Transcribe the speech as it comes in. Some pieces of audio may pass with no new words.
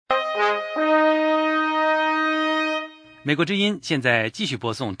美国之音现在继续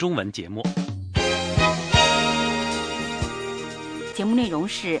播送中文节目。节目内容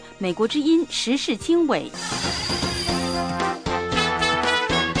是美国之音时事经纬。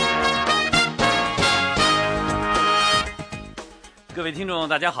各位听众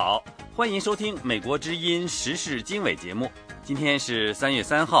大家好，欢迎收听美国之音时事经纬节目。今天是3月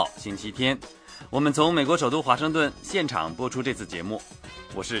3号星期天，我们从美国首都华盛顿现场播出这次节目，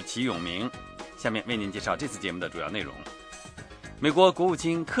我是齐永明，下面为您介绍这次节目的主要内容。美国国务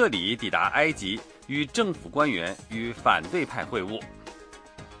卿克里抵达埃及，与政府官员与反对派会晤。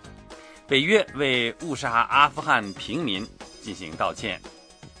北约为误杀阿富汗平民进行道歉。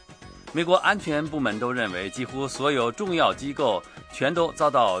美国安全部门都认为，几乎所有重要机构全都遭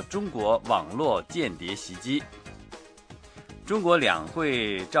到中国网络间谍袭击。中国两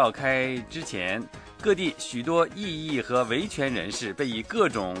会召开之前，各地许多异议和维权人士被以各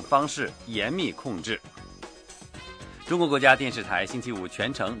种方式严密控制。中国国家电视台星期五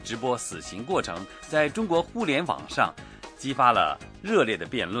全程直播死刑过程，在中国互联网上激发了热烈的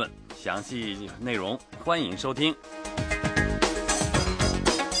辩论。详细内容欢迎收听。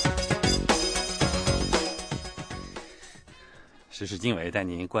时事经纬带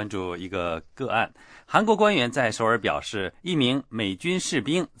您关注一个个案。韩国官员在首尔表示，一名美军士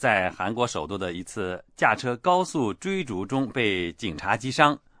兵在韩国首都的一次驾车高速追逐中被警察击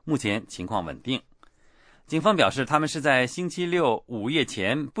伤，目前情况稳定。警方表示，他们是在星期六午夜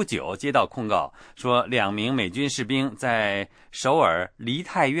前不久接到控告，说2名美军士兵在首尔梨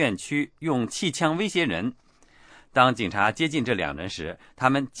泰院区用气枪威胁人。当警察接近这2人时，他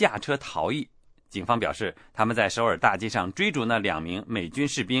们驾车逃逸。警方表示，他们在首尔大街上追逐那2名美军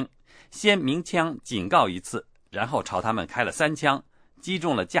士兵，先鸣枪警告一次，然后朝他们开了3枪，击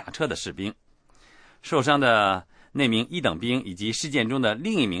中了驾车的士兵。受伤的那名1等兵以及事件中的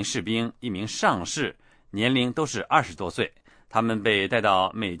另一名士兵，一名上士，年龄都是20多岁，他们被带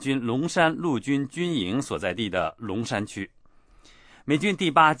到美军龙山陆军军营所在地的龙山区。美军第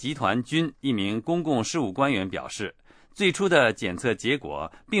8集团军一名公共事务官员表示，最初的检测结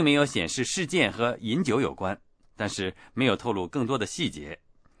果并没有显示事件和饮酒有关，但是没有透露更多的细节。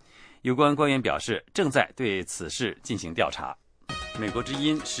有关官员表示，正在对此事进行调查。美国之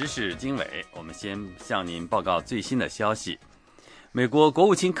音时事经纬，我们先向您报告最新的消息。美国国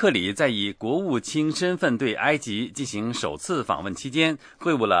务卿克里在以国务卿身份对埃及进行首次访问期间，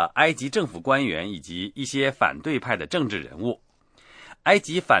会晤了埃及政府官员以及一些反对派的政治人物。埃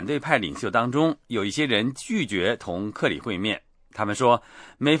及反对派领袖当中，有一些人拒绝同克里会面。他们说，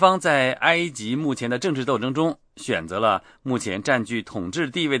美方在埃及目前的政治斗争中，选择了目前占据统治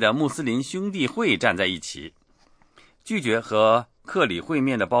地位的穆斯林兄弟会站在一起。拒绝和克里会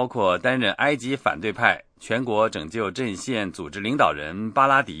面的包括担任埃及反对派全国拯救阵线组织领导人巴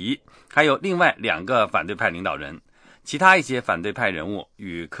拉迪，还有另外2个反对派领导人。其他一些反对派人物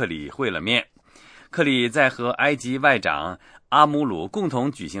与克里会了面。克里在和埃及外长阿姆鲁共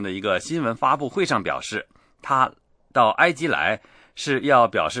同举行的一个新闻发布会上表示，他到埃及来是要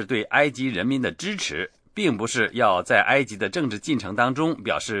表示对埃及人民的支持，并不是要在埃及的政治进程当中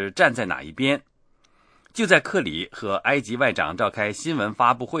表示站在哪一边。就在克里和埃及外长召开新闻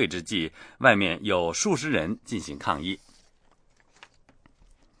发布会之际，外面有数十人进行抗议。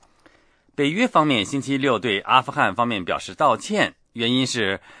北约方面星期六对阿富汗方面表示道歉，原因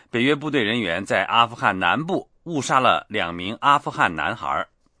是北约部队人员在阿富汗南部误杀了2名阿富汗男孩。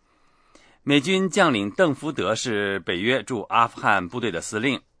美军将领邓福德是北约驻阿富汗部队的司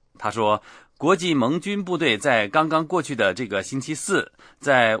令，他说，国际盟军部队在刚刚过去的这个星期四，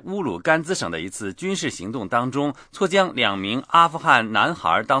在乌鲁甘孜省的一次军事行动当中，错将2名阿富汗男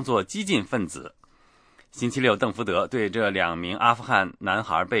孩当作激进分子。星期六，邓福德对这2名阿富汗男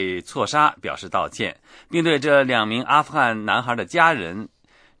孩被错杀表示道歉，并对这2名阿富汗男孩的家人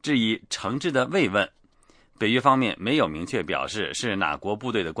致以诚挚的慰问。北约方面没有明确表示是哪国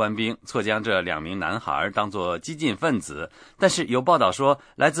部队的官兵错将这2名男孩当作激进分子，但是有报道说，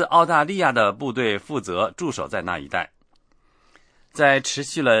来自澳大利亚的部队负责驻守在那一带。在持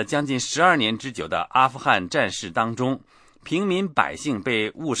续了将近12年之久的阿富汗战事当中，平民百姓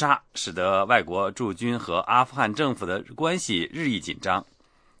被误杀，使得外国驻军和阿富汗政府的关系日益紧张。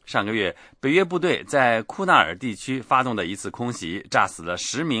上个月，北约部队在库纳尔地区发动的一次空袭，炸死了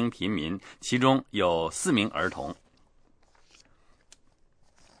10名平民，其中有4名儿童。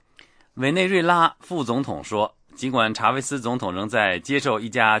委内瑞拉副总统说，尽管查韦斯总统仍在接受一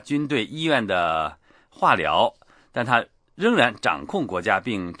家军队医院的化疗，但他仍然掌控国家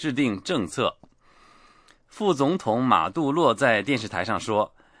并制定政策。副总统马杜洛在电视台上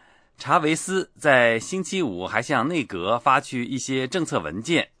说，查韦斯在星期五还向内阁发去一些政策文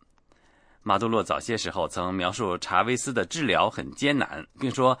件。马杜罗早些时候曾描述查韦斯的治疗很艰难，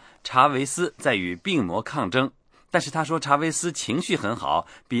并说查韦斯在与病魔抗争，但是他说查韦斯情绪很好，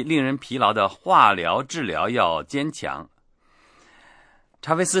比令人疲劳的化疗治疗要坚强。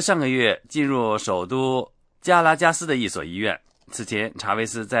查韦斯上个月进入首都加拉加斯的一所医院，此前查韦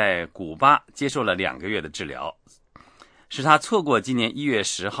斯在古巴接受了2个月的治疗，使他错过今年1月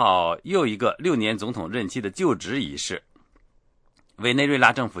10号又一个6年总统任期的就职仪式。委内瑞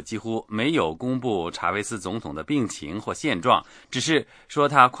拉政府几乎没有公布查韦斯总统的病情或现状，只是说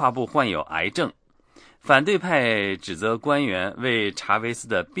他胯部患有癌症。反对派指责官员为查韦斯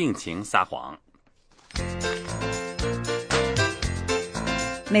的病情撒谎。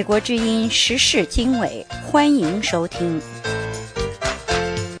美国之音时事经纬，欢迎收听。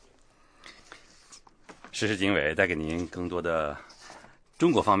时事经纬带给您更多的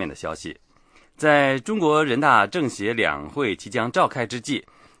中国方面的消息。在中国人大政协两会即将召开之际，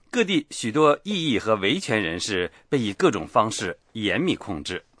各地许多异议和维权人士被以各种方式严密控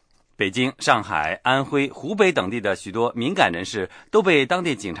制。北京、上海、安徽、湖北等地的许多敏感人士都被当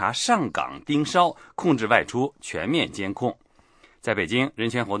地警察上岗盯梢，控制外出，全面监控。在北京，人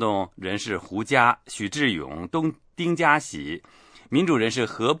权活动人士胡佳、许志勇、丁家喜，民主人士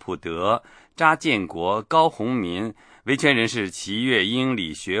何普德、查建国、高洪民，维权人士齐月英、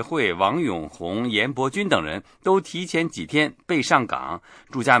李学慧、王永红、严伯钧等人都提前几天被上岗，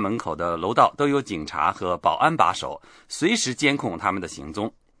住家门口的楼道都有警察和保安把守，随时监控他们的行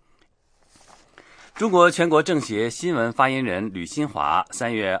踪。中国全国政协新闻发言人吕新华3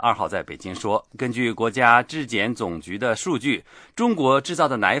月2号在北京说，根据国家质检总局的数据，中国制造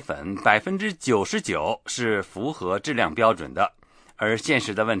的奶粉99%是符合质量标准的，而现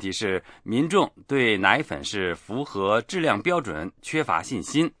实的问题是民众对奶粉是符合质量标准缺乏信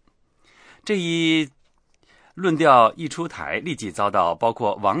心。这一论调一出台，立即遭到包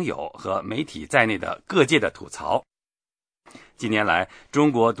括网友和媒体在内的各界的吐槽。近年来，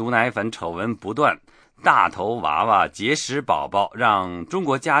中国毒奶粉丑闻不断，大头娃娃、节食宝宝让中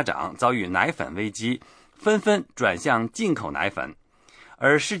国家长遭遇奶粉危机，纷纷转向进口奶粉。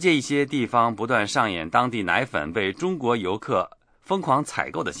而世界一些地方不断上演当地奶粉被中国游客疯狂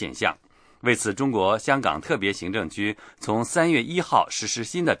采购的现象。为此，中国香港特别行政区从3月1号实施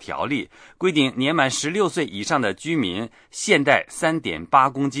新的条例，规定年满16岁以上的居民限带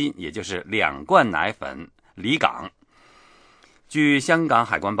 3.8 公斤，也就是2罐奶粉离港。据香港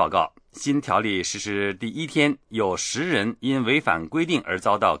海关报告，新条例实施第一天，有10人因违反规定而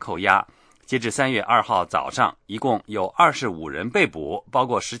遭到扣押。截至3月2号早上，一共有25人被捕，包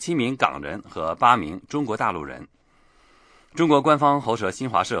括17名港人和8名中国大陆人。中国官方喉舌新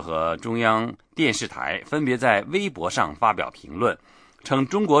华社和中央电视台分别在微博上发表评论，称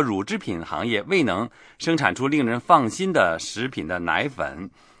中国乳制品行业未能生产出令人放心的食品的奶粉，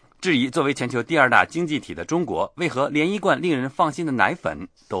质疑作为全球第2大经济体的中国，为何连一罐令人放心的奶粉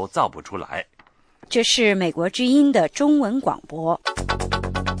都造不出来。这是美国之音的中文广播。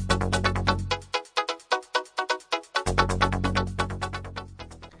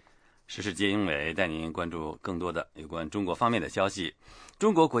时事经纬带您关注更多的有关中国方面的消息。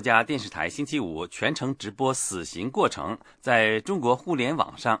中国国家电视台星期五全程直播死刑过程，在中国互联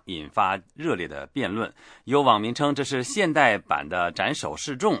网上引发热烈的辩论。有网民称这是现代版的斩首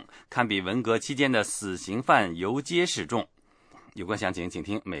示众，堪比文革期间的死刑犯游街示众。有关详情，请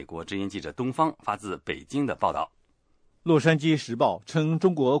听美国之音记者东方发自北京的报道。洛杉矶时报称，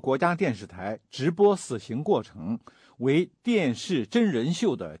中国国家电视台直播死刑过程为电视真人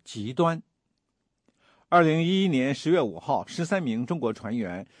秀的极端。2011年10月5号，13名中国船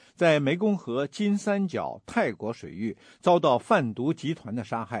员在湄公河金三角泰国水域遭到贩毒集团的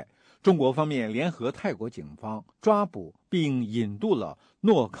杀害。中国方面联合泰国警方抓捕并引渡了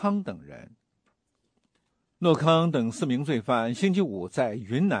诺康等人。诺康等4名罪犯星期五在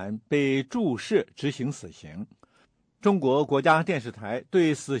云南被注释执行死刑。中国国家电视台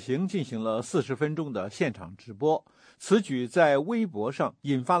对死刑进行了40分钟的现场直播，此举在微博上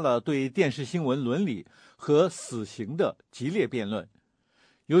引发了对电视新闻伦理和死刑的激烈辩论。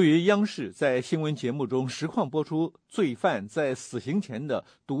由于央视在新闻节目中实况播出罪犯在死刑前的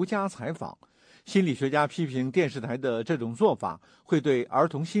独家采访，心理学家批评电视台的这种做法会对儿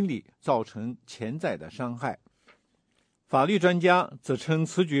童心理造成潜在的伤害。法律专家则称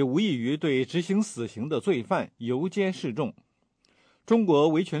此举无异于对执行死刑的罪犯游街示众。中国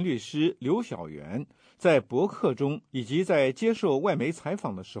维权律师刘晓元在博客中以及在接受外媒采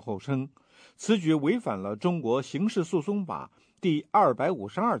访的时候称，此举违反了中国刑事诉讼法第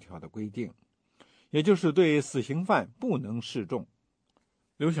252条的规定，也就是对死刑犯不能示众。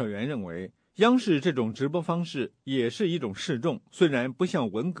刘晓元认为，央视这种直播方式也是一种示众，虽然不像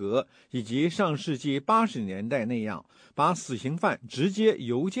文革以及上世纪80年代那样把死刑犯直接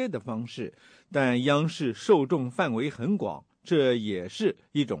游街的方式，但央视受众范围很广，这也是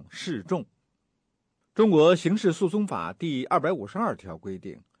一种示众。中国刑事诉讼法第252条规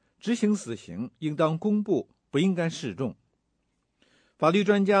定，执行死刑应当公布，不应该示众。法律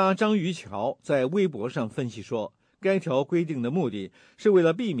专家张于桥在微博上分析说，该条规定的目的是为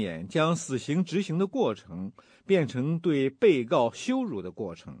了避免将死刑执行的过程变成对被告羞辱的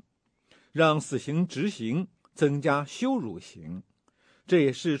过程，让死刑执行增加羞辱刑，这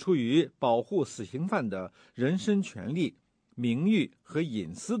也是出于保护死刑犯的人身权利、名誉和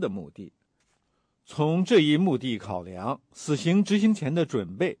隐私的目的。从这一目的考量，死刑执行前的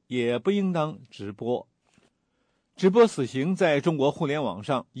准备也不应当直播。直播死刑在中国互联网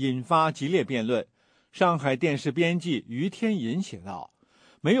上引发激烈辩论。上海电视编辑于天银写道，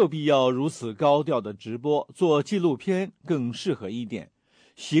没有必要如此高调的直播，做纪录片更适合一点。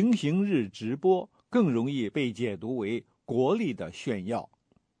行刑日直播更容易被解读为国力的炫耀。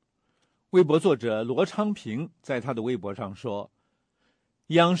微博作者罗昌平在他的微博上说，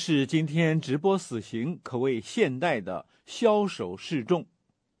央视今天直播死刑可谓现代的枭首示众，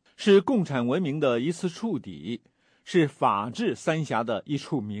是共产文明的一次触底，是法治三峡的一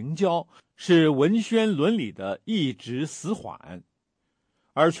处明礁，是文宣伦理的一直死缓。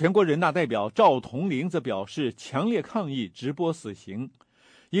而全国人大代表赵同龄则表示强烈抗议直播死刑。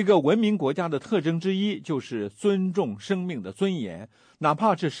一个文明国家的特征之一就是尊重生命的尊严，哪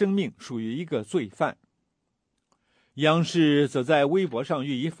怕这生命属于一个罪犯。央视则在微博上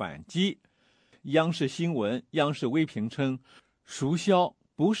予以反击。央视新闻、央视微评称，赎枭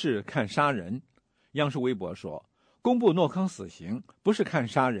不是看杀人。央视微博说，公布诺康死刑不是看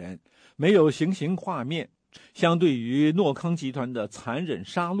杀人，没有行刑画面。相对于诺康集团的残忍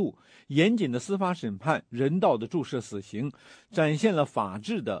杀戮，严谨的司法审判、人道的注射死刑，展现了法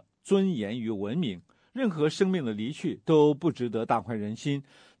治的尊严与文明。任何生命的离去都不值得大快人心，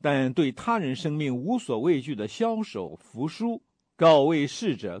但对他人生命无所畏惧的枭首服输，告慰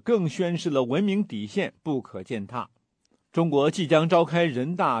逝者，更宣示了文明底线不可践踏。中国即将召开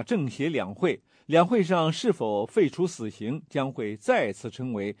人大政协两会，两会上是否废除死刑将会再次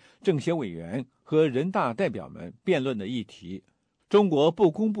成为政协委员和人大代表们辩论的议题。中国不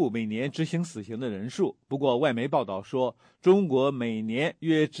公布每年执行死刑的人数，不过外媒报道说，中国每年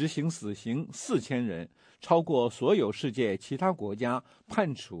约执行死刑4000人，超过所有世界其他国家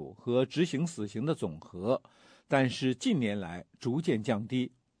判处和执行死刑的总和，但是近年来逐渐降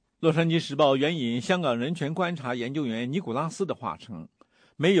低。洛杉矶时报援引香港人权观察研究员尼古拉斯的话称，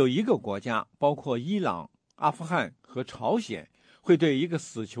没有一个国家，包括伊朗、阿富汗和朝鲜，会对一个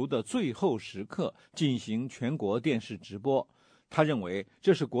死囚的最后时刻进行全国电视直播。他认为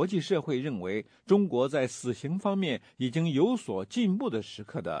这是国际社会认为中国在死刑方面已经有所进步的时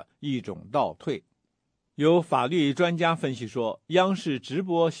刻的一种倒退。有法律专家分析说，央视直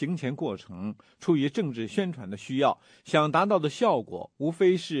播刑前过程出于政治宣传的需要，想达到的效果无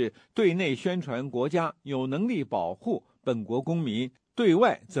非是对内宣传国家有能力保护本国公民，对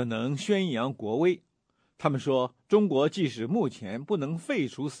外则能宣扬国威。他们说，中国即使目前不能废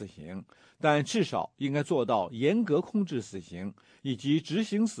除死刑，但至少应该做到严格控制死刑，以及执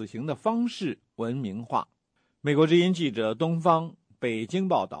行死刑的方式文明化。美国之音记者东方北京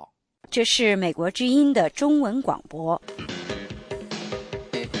报道。这是美国之音的中文广播。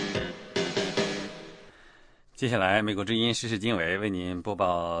接下来，美国之音时事经纬为您播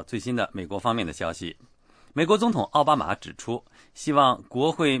报最新的美国方面的消息。美国总统奥巴马指出，希望国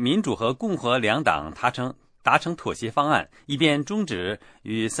会民主和共和两党达成妥协方案，以便终止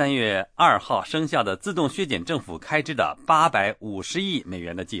于3月2号生效的自动削减政府开支的850亿美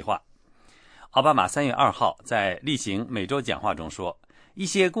元的计划。奥巴马3月2号在例行每周讲话中说，一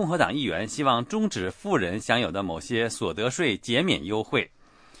些共和党议员希望终止富人享有的某些所得税减免优惠，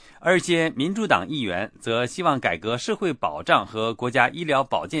而一些民主党议员则希望改革社会保障和国家医疗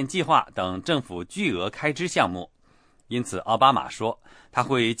保健计划等政府巨额开支项目。因此，奥巴马说，他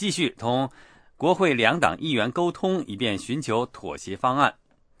会继续同国会两党议员沟通，以便寻求妥协方案。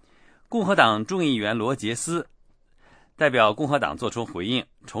共和党众议员罗杰斯代表共和党作出回应，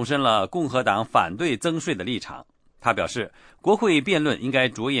重申了共和党反对增税的立场。他表示，国会辩论应该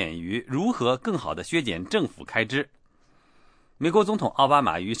着眼于如何更好地削减政府开支。美国总统奥巴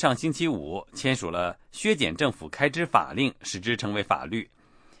马于上星期五签署了削减政府开支法令，使之成为法律。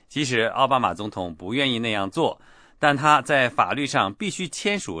即使奥巴马总统不愿意那样做，但他在法律上必须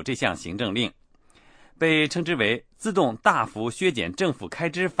签署这项行政令。被称之为自动大幅削减政府开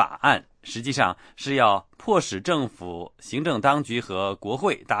支法案，实际上是要迫使政府、行政当局和国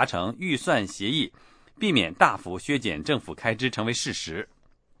会达成预算协议，避免大幅削减政府开支成为事实。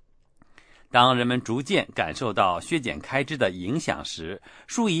当人们逐渐感受到削减开支的影响时，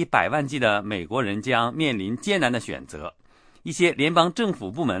数以百万计的美国人将面临艰难的选择。一些联邦政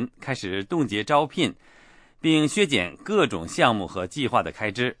府部门开始冻结招聘，并削减各种项目和计划的开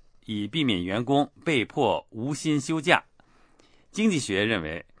支，以避免员工被迫无薪休假。经济学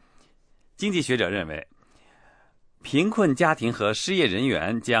者认为，贫困家庭和失业人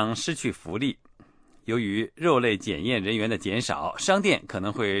员将失去福利。由于肉类检验人员的减少，商店可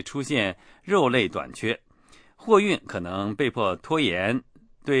能会出现肉类短缺，货运可能被迫拖延，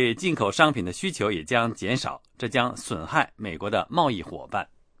对进口商品的需求也将减少，这将损害美国的贸易伙伴。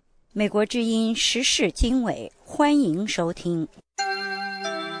美国之音时事经纬，欢迎收听。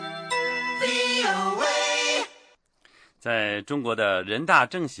在中国的人大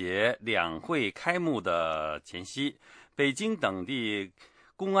政协两会开幕的前夕，北京等地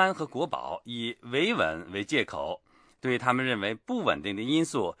公安和国保以维稳为借口，对他们认为不稳定的因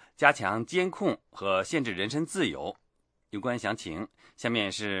素加强监控和限制人身自由。有关详情，下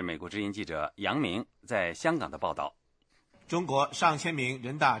面是美国之音记者杨明在香港的报道。中国上千名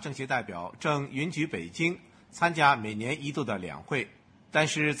人大政协代表正云集北京参加每年一度的两会，但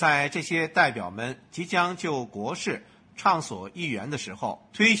是在这些代表们即将就国事畅所欲言的时候，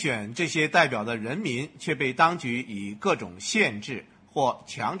推选这些代表的人民却被当局以各种限制或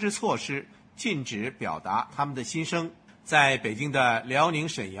强制措施禁止表达他们的心声。在北京的辽宁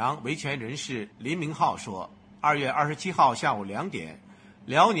沈阳维权人士林明浩说，2月27号下午2点，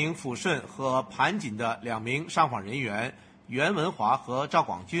辽宁抚顺和盘锦的2名上访人员袁文华和赵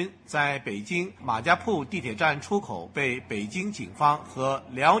广军在北京马家铺地铁站出口被北京警方和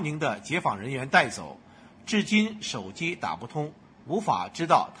辽宁的解放人员带走，至今手机打不通，无法知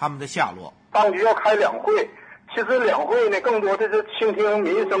道他们的下落。当局要开两会，其实两会呢，更多的是倾听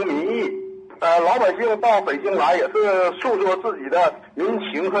民生民意。老百姓到北京来也是诉说自己的民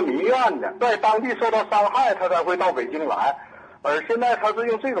情和民怨的，在当地受到伤害，他才会到北京来。而现在他是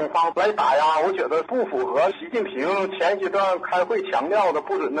用这种方式来打压，我觉得不符合习近平前阶段开会强调的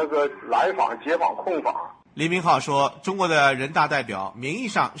不准那个来访、解访、控访。林明浩说，中国的人大代表名义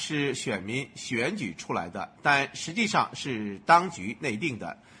上是选民选举出来的，但实际上是当局内定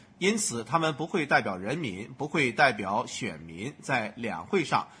的，因此他们不会代表人民，不会代表选民在两会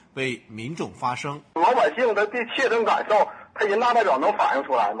上为民众发声。老百姓的切身感受，他人大代表能反映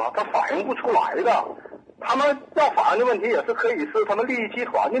出来吗？他反映不出来的。他们要反映的问题也是可以是他们利益集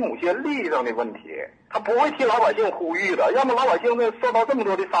团的某些利益上的问题，他不会替老百姓呼吁的。要么老百姓受到这么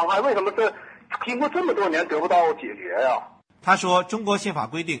多的伤害，为什么这经过这么多年得不到解决呀？他说，中国宪法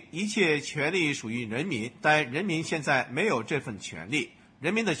规定一切权利属于人民，但人民现在没有这份权利，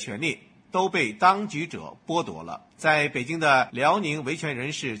人民的权利都被当局者剥夺了。在北京的辽宁维权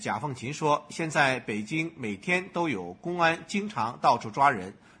人士贾凤琴说，现在北京每天都有公安经常到处抓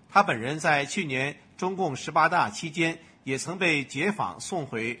人，他本人在去年中共18大期间也曾被解放送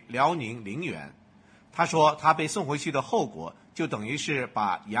回辽宁陵园。他说，他被送回去的后果就等于是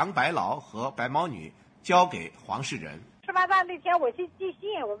把杨白劳和白毛女交给黄世仁。18大那天我去寄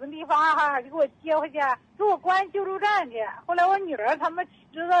信，我们地方就给我接回去，给我关救助站去。后来我女儿他们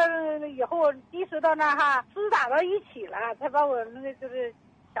知道以后，及时到那厮打到一起了，才把我那个就是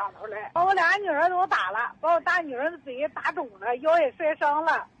抢出来，把我俩女儿都打了，把我大女儿的嘴打肿了，腰也摔伤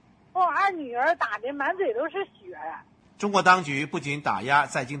了，把我二女儿打的满嘴都是血。中国当局不仅打压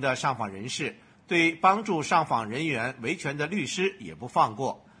在京的上访人士，对帮助上访人员维权的律师也不放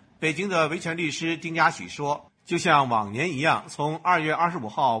过。北京的维权律师丁家喜说，就像往年一样，从2月25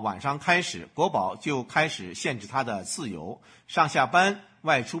号晚上开始，国保就开始限制他的自由，上下班、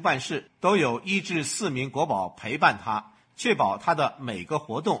外出办事都有1至4名国保陪伴他，确保他的每个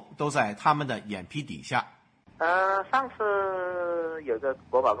活动都在他们的眼皮底下。上次有个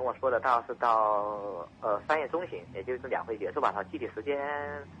国保跟我说的，到是到3月中旬，也就是两会结束吧，他具体时间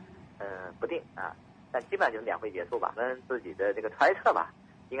不定啊，但基本上就是两会结束吧。我们自己的这个揣测吧，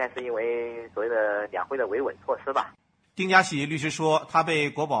应该是因为所谓的两会的维稳措施吧。丁家喜律师说，他被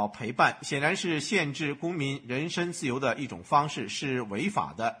国保陪伴显然是限制公民人身自由的一种方式，是违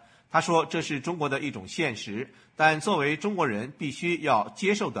法的。他说，这是中国的一种现实，但作为中国人必须要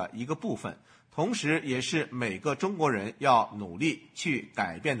接受的一个部分，同时也是每个中国人要努力去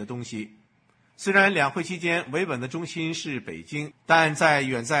改变的东西。虽然两会期间维稳的中心是北京，但在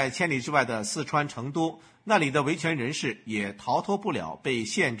远在千里之外的四川成都，那里的维权人士也逃脱不了被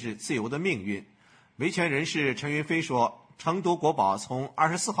限制自由的命运。维权人士陈云飞说，成都国保从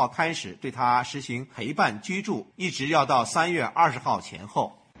24号开始对他实行陪伴居住，一直要到3月20号前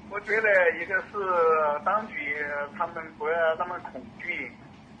后。我觉得一个是当局他们不要那么恐惧，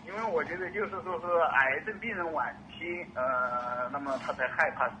因为我觉得就是说是癌症病人晚期，那么他才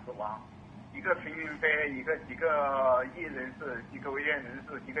害怕死亡。一个陈云飞，几个艺人士，几个危险人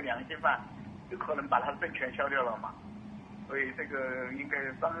士，几个良心犯，有可能把他的政权消掉了嘛？所以这个应该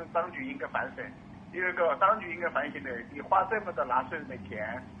当局应该反省。第二个，当局应该反省的，你花这么多纳税人的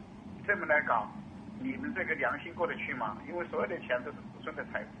钱，这么来搞，你们这个良心过得去吗？因为所有的钱都是子孙的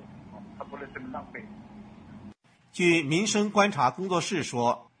财富，他不能这么浪费。据民生观察工作室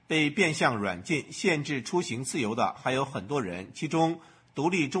说，被变相软禁、限制出行自由的还有很多人，其中独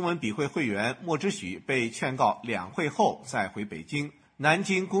立中文笔会会员莫之许被劝告2会后再回北京。南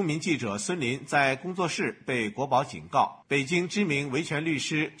京公民记者孙林在工作室被国保警告。北京知名维权律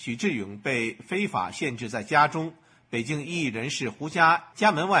师许志勇被非法限制在家中。北京异议人士胡佳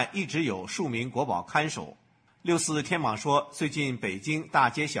家门外一直有数名国保看守。64天网说，最近北京大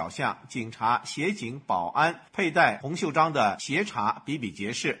街小巷警察、协警、保安佩戴红袖章的协查比比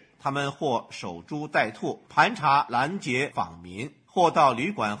皆是，他们或守株待兔，盘查拦截访民，或到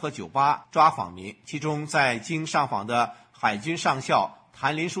旅馆和酒吧抓访民。其中在京上访的海军上校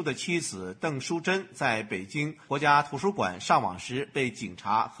谭林书的妻子邓淑珍在北京国家图书馆上网时被警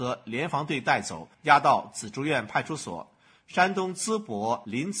察和联防队带走，押到紫竹院派出所。山东淄博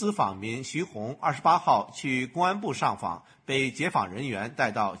临淄访民徐红28号去公安部上访，被解访人员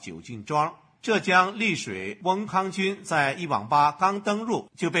带到九进庄。浙江丽水翁康军在一网吧刚登入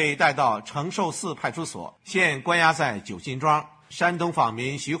就被带到承寿寺派出所，现关押在九进庄。山东访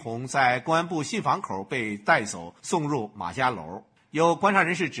民徐红在公安部信访口被带走，送入马家楼。有观察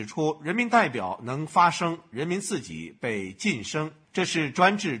人士指出，人民代表能发声，人民自己被禁声，这是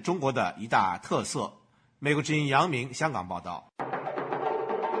专制中国的一大特色。美国之音杨明香港报道。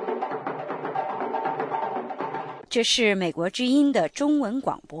这是美国之音的中文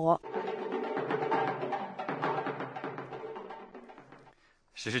广播。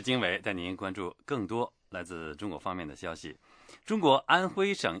时事经纬带您关注更多来自中国方面的消息。中国安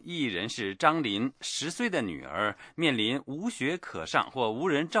徽省异议人士张林10岁的女儿面临无学可上或无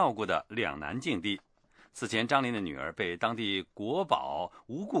人照顾的两难境地。此前，张林的女儿被当地国保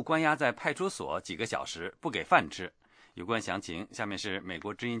无故关押在派出所几个小时，不给饭吃。有关详情，下面是美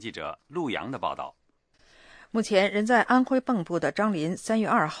国之音记者陆阳的报道。目前，人在安徽蚌埠的张林3月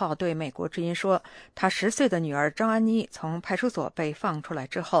2号对美国之音说，他10岁的女儿张安妮从派出所被放出来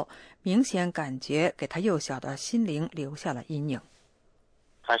之后，明显感觉给他幼小的心灵留下了阴影。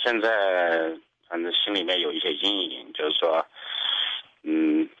他现在反正心里面有一些阴影，就是说，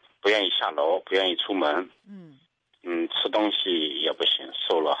不愿意下楼，不愿意出门，吃东西也不行，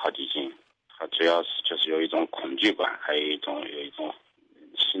瘦了好几斤。他主要是就是有一种恐惧感，还有一种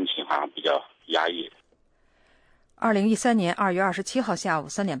心情好像比较压抑。2013年2月27号下午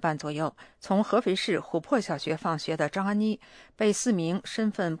3点半左右，从合肥市琥珀小学放学的张安妮被4名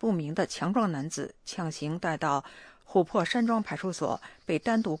身份不明的强壮男子强行带到琥珀山庄派出所，被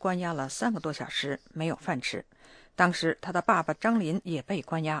单独关押了3个多小时，没有饭吃。当时他的爸爸张林也被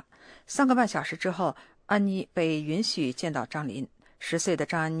关押。3个半小时之后，安妮被允许见到张林。10岁的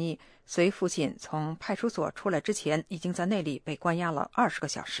张安妮随父亲从派出所出来之前，已经在那里被关押了20个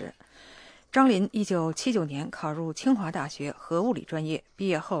小时。张林1979年考入清华大学核物理专业，毕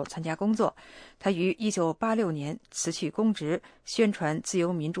业后参加工作。他于1986年辞去公职，宣传自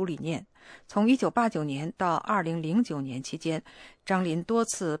由民主理念。从1989年到2009年期间，张林多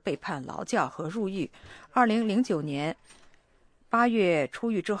次被判劳教和入狱。2009年8月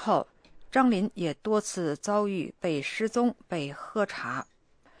出狱之后，张林也多次遭遇被失踪、被喝茶。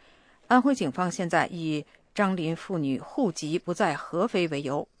安徽警方现在以张林父女户籍不在合肥为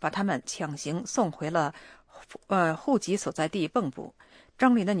由，把他们强行送回了户籍所在地蚌埠。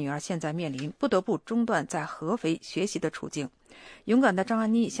张林的女儿现在面临不得不中断在合肥学习的处境。勇敢的张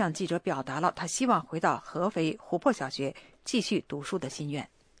安妮向记者表达了她希望回到合肥琥珀小学继续读书的心愿。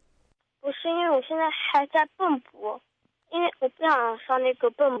不是因为我现在还在蚌埠，因为我不想上那个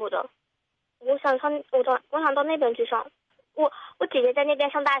蚌埠的，我想到那边去上。我姐姐在那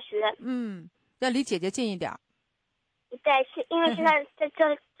边上大学。要离姐姐近一点。对，因为现在在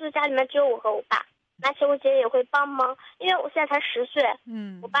这家里面只有我和我爸，而且我姐姐也会帮忙，因为我现在才10岁。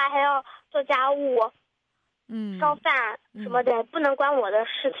我爸还要做家务，烧饭什么的，不能关我的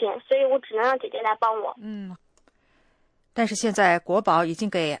事情，所以我只能让姐姐来帮我。但是现在国保已经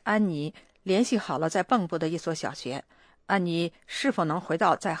给安妮联系好了在蚌埠的一所小学，安妮是否能回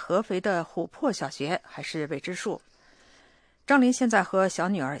到在合肥的琥珀小学还是未知数。张林现在和小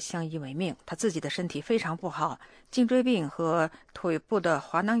女儿相依为命，他自己的身体非常不好，颈椎病和腿部的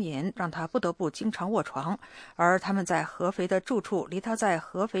滑囊炎让他不得不经常卧床，而他们在合肥的住处离他在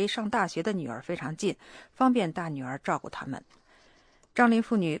合肥上大学的女儿非常近，方便大女儿照顾他们。张林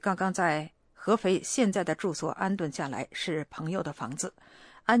父女刚刚在合肥现在的住所安顿下来，是朋友的房子。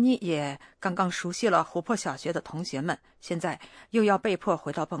安妮也刚刚熟悉了琥珀小学的同学们，现在又要被迫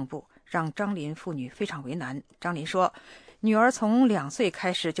回到蚌埠，让张林父女非常为难。张林说，女儿从2岁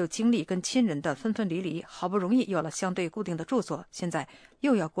开始就经历跟亲人的分分离离，好不容易有了相对固定的住所，现在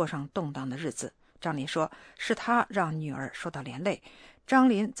又要过上动荡的日子。张林说，是他让女儿受到连累。张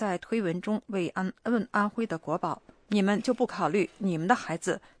林在推文中问安徽的国宝，你们就不考虑你们的孩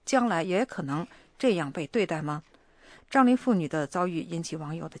子将来也可能这样被对待吗？张林父女的遭遇引起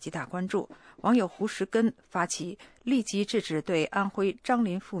网友的极大关注，网友胡石根发起立即制止对安徽张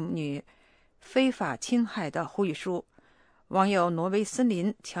林父女非法侵害的呼吁书。网友挪威森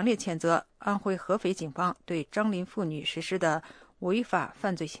林强烈谴责安徽合肥警方对张林父女实施的违法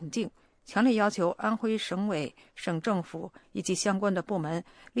犯罪行径，强烈要求安徽省委、省政府以及相关的部门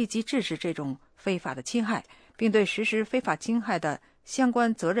立即制止这种非法的侵害，并对实施非法侵害的相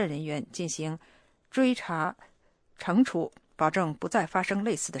关责任人员进行追查惩处，保证不再发生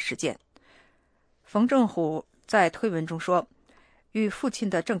类似的事件。冯正虎在推文中说，与父亲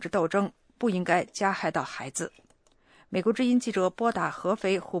的政治斗争不应该加害到孩子。美国之音记者拨打合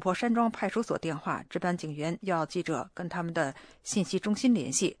肥琥珀山庄派出所电话，值班警员要记者跟他们的信息中心联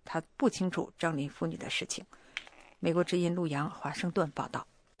系，他不清楚张林父女的事情。美国之音陆洋华盛顿报道。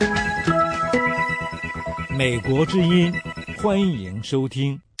美国之音，欢迎收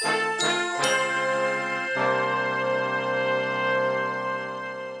听。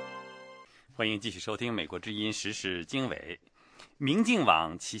欢迎继续收听美国之音时事经纬。明镜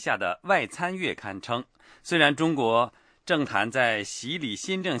网旗下的外参月刊称，虽然中国政坛在洗礼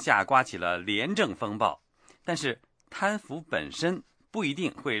新政下刮起了廉政风暴，但是贪腐本身不一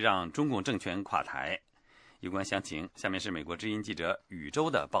定会让中共政权垮台。有关详情，下面是美国之音记者宇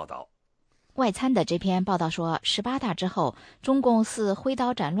宙的报道。外参的这篇报道说，18大之后，中共似挥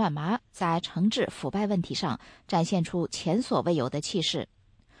刀斩乱麻，在惩治腐败问题上展现出前所未有的气势。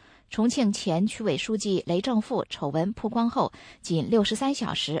重庆前区委书记雷正富丑闻曝光后，仅63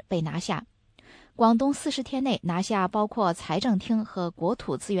小时被拿下。广东40天内拿下包括财政厅和国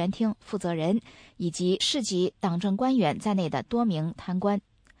土资源厅负责人以及市级党政官员在内的多名贪官。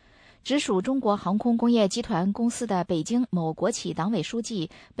直属中国航空工业集团公司的北京某国企党委书记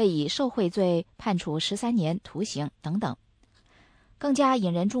被以受贿罪判处13年徒刑等等。更加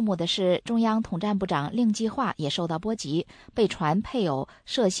引人注目的是，中央统战部长令计划也受到波及，被传配偶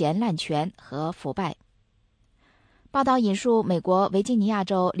涉嫌滥权和腐败。报道引述美国维吉尼亚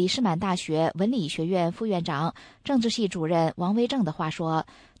州里士满大学文理学院副院长、政治系主任王维正的话说，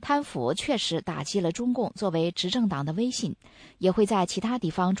贪腐确实打击了中共作为执政党的威信，也会在其他地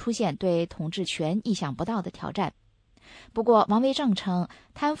方出现对统治权意想不到的挑战。不过，王维正称，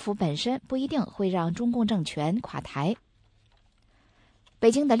贪腐本身不一定会让中共政权垮台。北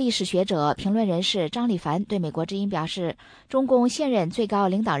京的历史学者、评论人士张立凡对美国之音表示，中共现任最高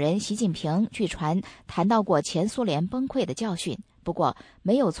领导人习近平据传谈到过前苏联崩溃的教训，不过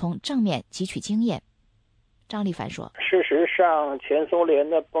没有从正面汲取经验。张立凡说，事实上，前苏联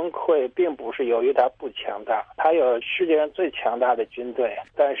的崩溃并不是由于它不强大，它有世界上最强大的军队，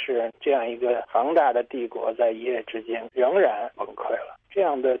但是这样一个庞大的帝国在一夜之间仍然崩溃了。这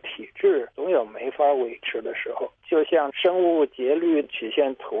样的体制总有没法维持的时候，就像生物节律曲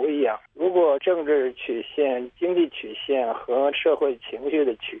线图一样，如果政治曲线、经济曲线和社会情绪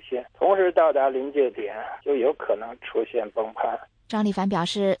的曲线同时到达临界点，就有可能出现崩盘。张立凡表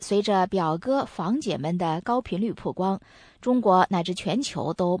示，随着表哥房姐们的高频率曝光，中国乃至全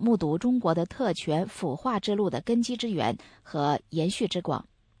球都目睹中国的特权腐化之路的根基之远和延续之广。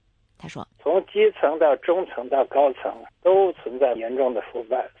他说，从基层到中层到高层都存在严重的腐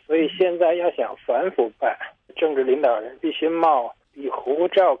败，所以现在要想反腐败，政治领导人必须冒比胡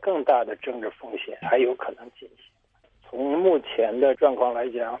照更大的政治风险才有可能进行。从目前的状况来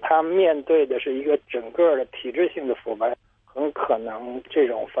讲，他面对的是一个整个的体制性的腐败，很可能这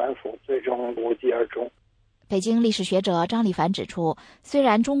种反腐最终无疾而终。北京历史学者张立凡指出，虽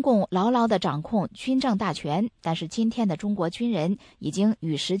然中共牢牢地掌控军政大权，但是今天的中国军人已经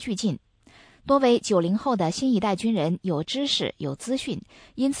与时俱进，多为90后的新一代军人有知识、有资讯，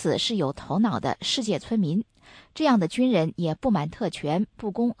因此是有头脑的世界村民。这样的军人也不满特权、不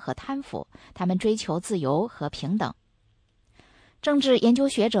公和贪腐，他们追求自由和平等。政治研究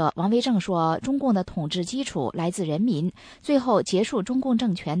学者王维正说，中共的统治基础来自人民，最后结束中共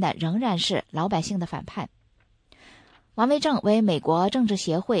政权的仍然是老百姓的反叛。王维正为美国政治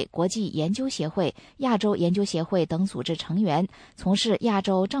协会、国际研究协会、亚洲研究协会等组织成员，从事亚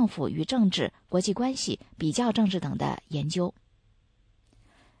洲政府与政治、国际关系、比较政治等的研究。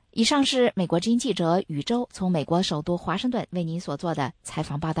以上是美国之音记者宇宙从美国首都华盛顿为您所做的采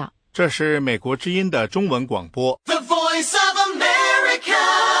访报道。这是美国之音的中文广播。The Voice of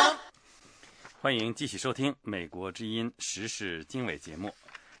America。欢迎继续收听美国之音时事经纬节目，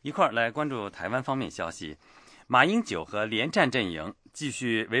一块儿来关注台湾方面消息。马英九和连战阵营继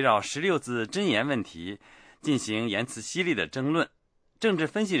续围绕16字真言问题进行言辞犀利的争论。政治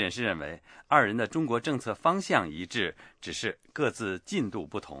分析人士认为，二人的中国政策方向一致，只是各自进度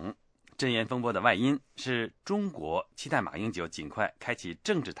不同。真言风波的外因是中国期待马英九尽快开启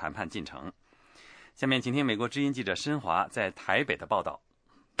政治谈判进程。下面请听美国之音记者申华在台北的报道。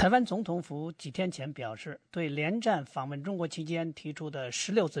台湾总统府几天前表示，对连战访问中国期间提出的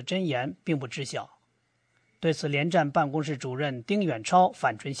16字真言并不知晓。对此，连战办公室主任丁远超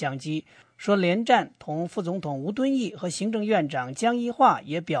反唇相讥，说连战同副总统吴敦义和行政院长江宜桦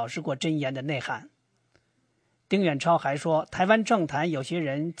也表示过真言的内涵。丁远超还说，台湾政坛有些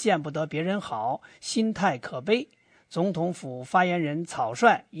人见不得别人好，心态可悲，总统府发言人草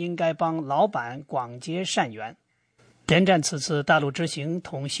率应该帮老板广结善缘。连战此次大陆之行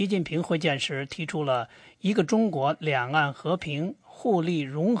同习近平会见时，提出了一个中国、两岸和平、互利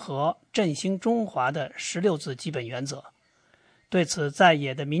融合、振兴中华的16字基本原则。对此，在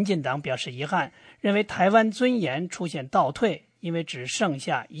野的民进党表示遗憾，认为台湾尊严出现倒退，因为只剩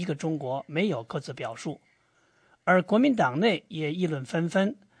下一个中国，没有各自表述。而国民党内也议论纷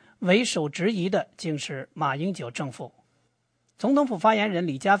纷，为首质疑的竟是马英九政府。总统府发言人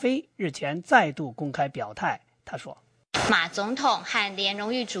李佳飞日前再度公开表态，他说，马总统和连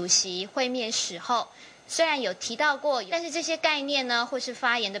荣誉主席会面时候，虽然有提到过，但是这些概念呢，或是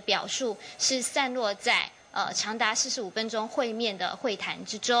发言的表述是散落在长达45分钟会面的会谈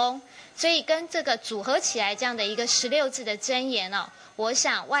之中，所以跟这个组合起来这样的一个16字的箴言呢，我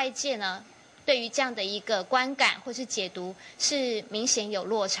想外界呢对于这样的一个观感或是解读是明显有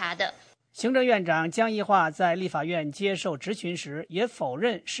落差的。行政院长江宜桦在立法院接受质询时也否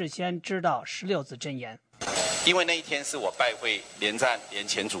认事先知道16字箴言。因为那一天是我拜会连战连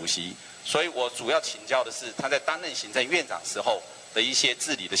前主席，所以我主要请教的是他在担任行政院长时候的一些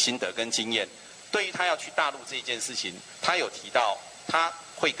治理的心得跟经验。对于他要去大陆这件事情，他有提到他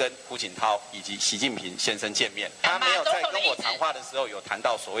会跟胡锦涛以及习近平先生见面，他没有在跟我谈话的时候有谈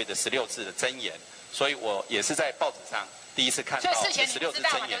到所谓的16字的箴言，所以我也是在报纸上第一次看到16字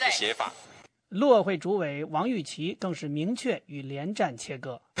箴言的写法。陆委会主委王玉琦更是明确与连战切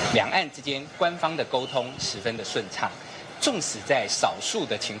割，两岸之间官方的沟通十分的顺畅，纵使在少数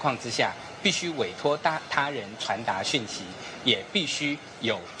的情况之下必须委托他人传达讯息，也必须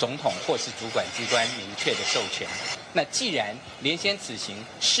有总统或是主管机关明确的授权。那既然连先此行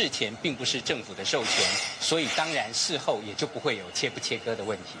事前并不是政府的授权，所以当然事后也就不会有切不切割的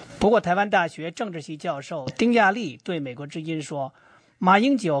问题。不过台湾大学政治系教授丁亚利对美国之音说，马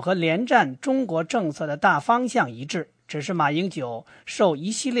英九和连战中国政策的大方向一致，只是马英九受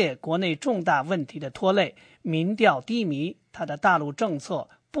一系列国内重大问题的拖累，民调低迷，他的大陆政策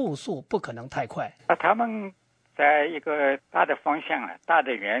步速不可能太快。他们在一个大的方向大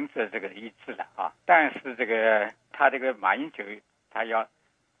的原则这个一致了但是他这个马英九他要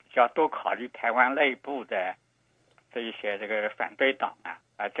比较多考虑台湾内部的这一些这个反对党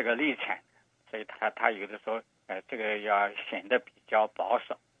这个立场，所以他有的时候这个要显得比较保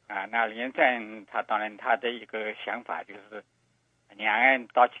守那连战他当然他的一个想法就是两岸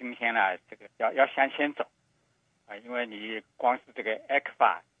到今天了，这个要向前走因为你光是这个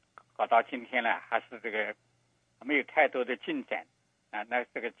ECFA 搞到今天了，还是这个没有太多的进展那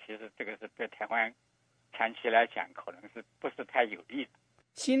这个其实这个是对台湾长期来讲可能是不是太有利的。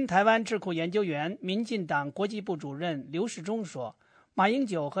新台湾智库研究员、民进党国际部主任刘世忠说，马英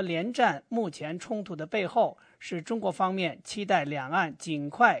九和连战目前冲突的背后是中国方面期待两岸尽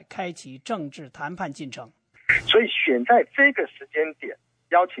快开启政治谈判进程，所以选在这个时间点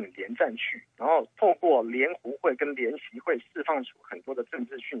邀请连战去，然后透过联胡会跟联席会释放出很多的政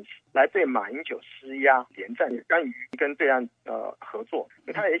治讯息，来对马英九施压，连战也甘于跟对岸合作，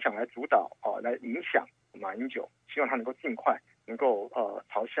他也想来主导来影响马英九，希望他能够尽快能够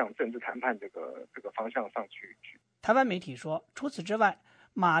朝向政治谈判这个方向上去。台湾媒体说，除此之外，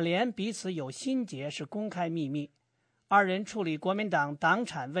马连彼此有心结是公开秘密，二人处理国民党党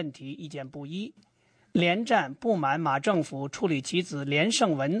产问题意见不一。连战不满马政府处理其子连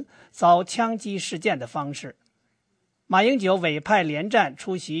胜文遭枪击事件的方式。马英九委派连战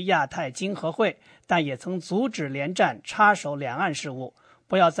出席亚太经合会，但也曾阻止连战插手两岸事务，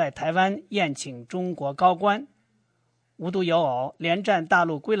不要在台湾宴请中国高官。无独有偶，连战大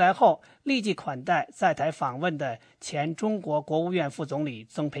陆归来后，立即款待在台访问的前中国国务院副总理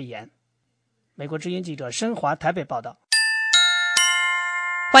曾培炎。美国之音记者申华台北报道。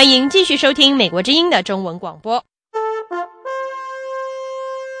欢迎继续收听美国之音的中文广播。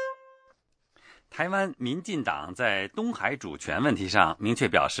台湾民进党在东海主权问题上明确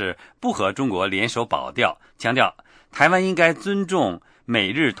表示不和中国联手保钓，强调台湾应该尊重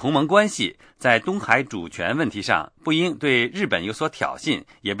美日同盟关系，在东海主权问题上不应对日本有所挑衅，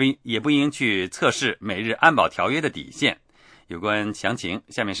也不应去测试美日安保条约的底线。有关详情，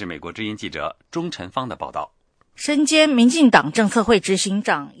下面是美国之音记者钟晨芳的报道。身兼民进党政策会执行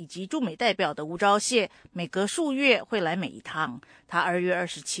长以及驻美代表的吴钊燮，每隔数月会来美一趟。他2月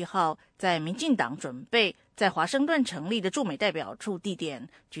27号在民进党准备在华盛顿成立的驻美代表处地点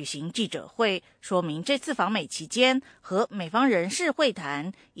举行记者会，说明这次访美期间和美方人士会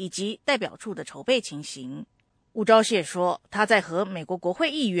谈以及代表处的筹备情形。吴钊燮说，他在和美国国会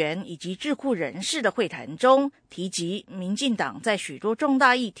议员以及智库人士的会谈中提及民进党在许多重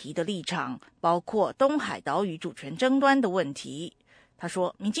大议题的立场，包括东海岛屿主权争端的问题。他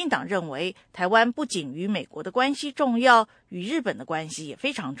说，民进党认为台湾不仅与美国的关系重要，与日本的关系也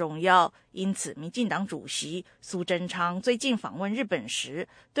非常重要，因此民进党主席苏贞昌最近访问日本时，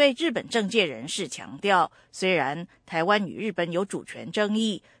对日本政界人士强调，虽然台湾与日本有主权争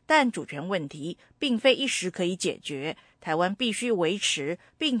议，但主权问题并非一时可以解决，台湾必须维持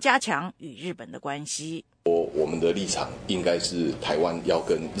并加强与日本的关系。我们的立场应该是台湾要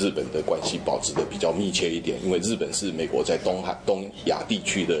跟日本的关系保持的比较密切一点，因为日本是美国在东亚地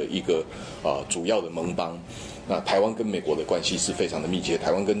区的一个主要的盟邦。那台湾跟美国的关系是非常的密切，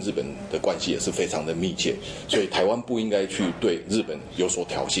台湾跟日本的关系也是非常的密切，所以台湾不应该去对日本有所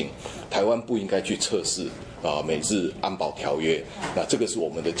挑衅，台湾不应该去测试美日安保条约，那这个是我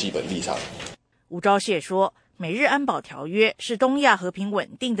们的基本立场。吴钊燮说，美日安保条约是东亚和平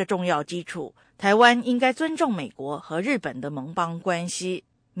稳定的重要基础，台湾应该尊重美国和日本的盟邦关系。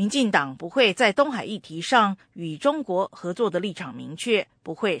民进党不会在东海议题上与中国合作的立场明确，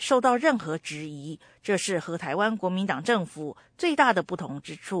不会受到任何质疑，这是和台湾国民党政府最大的不同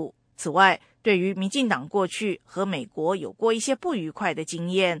之处。此外，对于民进党过去和美国有过一些不愉快的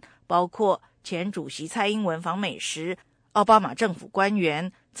经验，包括前主席蔡英文访美时，奥巴马政府官员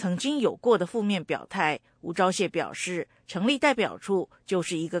曾经有过的负面表态，吴钊燮表示，成立代表处就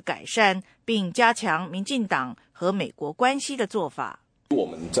是一个改善并加强民进党和美国关系的做法。我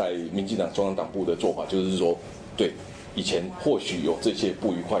们在民进党中央党部的做法就是说，对以前或许有这些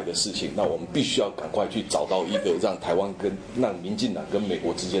不愉快的事情，那我们必须要赶快去找到一个让台湾让民进党跟美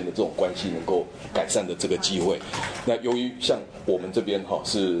国之间的这种关系能够改善的这个机会。那由于像我们这边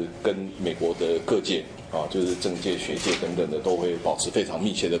是跟美国的各界就是政界、学界等等的都会保持非常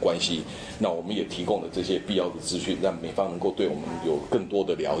密切的关系，那我们也提供了这些必要的资讯，让美方能够对我们有更多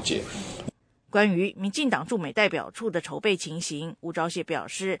的了解。关于民进党驻美代表处的筹备情形，吴钊燮表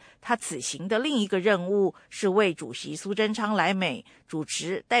示，他此行的另一个任务是为主席苏贞昌来美主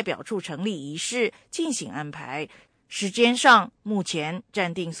持代表处成立仪式进行安排。时间上，目前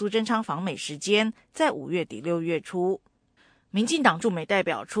暂定苏贞昌访美时间在5月底6月初。民进党驻美代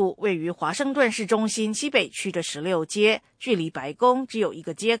表处位于华盛顿市中心西北区的16街，距离白宫只有一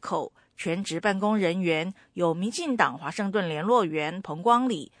个街口。全职办公人员有民进党华盛顿联络员彭光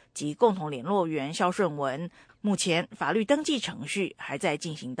礼及共同联络员萧顺文，目前法律登记程序还在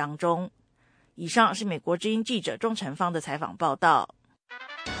进行当中。以上是美国之音记者钟晨芳的采访报道。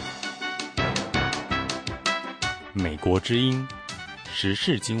美国之音时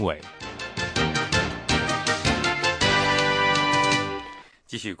事经纬，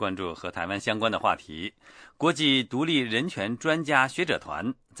继续关注和台湾相关的话题。国际独立人权专家学者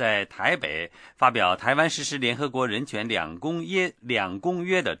团在台北发表台湾实施联合国人权两公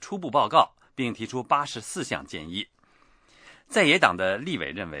约的初步报告，并提出84项建议。在野党的立委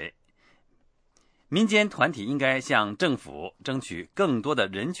认为，民间团体应该向政府争取更多的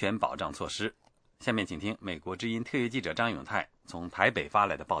人权保障措施。下面请听美国之音特约记者张永泰从台北发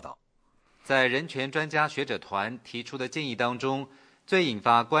来的报道。在人权专家学者团提出的建议当中，最引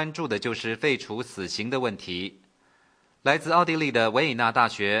发关注的就是废除死刑的问题。来自奥地利的维也纳大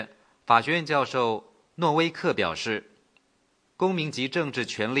学法学院教授诺威克表示，公民及政治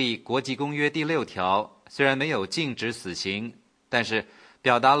权利国际公约第6条虽然没有禁止死刑，但是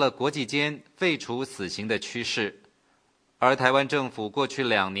表达了国际间废除死刑的趋势，而台湾政府过去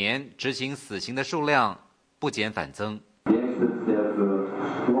2年执行死刑的数量不减反增。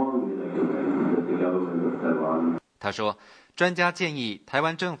他说，专家建议台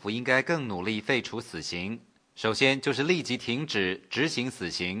湾政府应该更努力废除死刑，首先就是立即停止执行死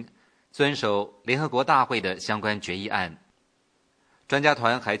刑，遵守联合国大会的相关决议案。专家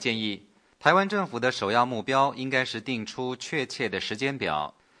团还建议，台湾政府的首要目标应该是定出确切的时间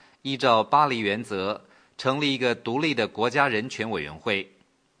表，依照巴黎原则成立一个独立的国家人权委员会。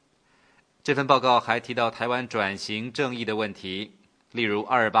这份报告还提到台湾转型正义的问题，例如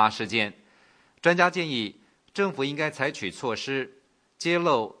228事件。专家建议政府应该采取措施，揭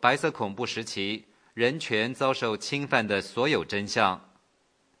露白色恐怖时期人权遭受侵犯的所有真相。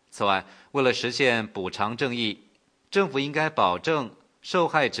此外，为了实现补偿正义，政府应该保证受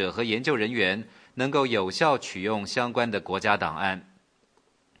害者和研究人员能够有效取用相关的国家档案。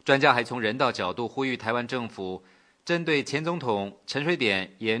专家还从人道角度呼吁台湾政府针对前总统陈水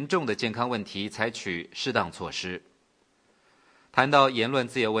扁严重的健康问题采取适当措施。谈到言论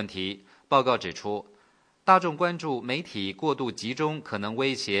自由问题，报告指出，大众关注媒体过度集中可能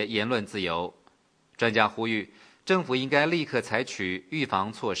威胁言论自由。专家呼吁政府应该立刻采取预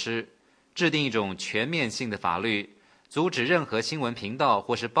防措施，制定一种全面性的法律，阻止任何新闻频道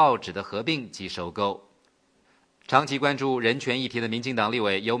或是报纸的合并及收购。长期关注人权议题的民进党立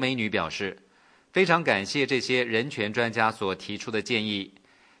委尤美女表示，非常感谢这些人权专家所提出的建议，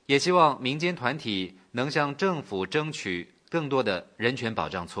也希望民间团体能向政府争取更多的人权保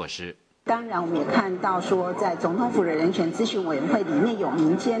障措施。当然我们也看到说，在总统府的人权咨询委员会里面有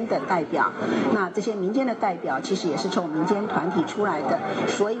民间的代表，那这些民间的代表其实也是从民间团体出来的，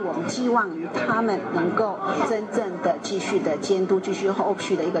所以我们寄望于他们能够真正的继续的监督，继续后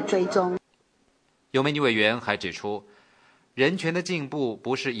续的一个追踪。尤美女委员还指出，人权的进步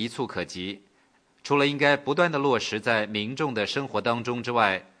不是一蹴可及，除了应该不断地落实在民众的生活当中之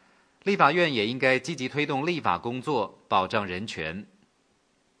外，立法院也应该积极推动立法工作，保障人权。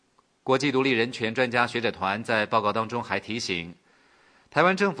国际独立人权专家学者团在报告当中还提醒，台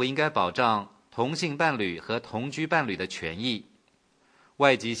湾政府应该保障同性伴侣和同居伴侣的权益，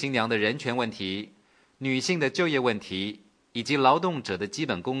外籍新娘的人权问题、女性的就业问题，以及劳动者的基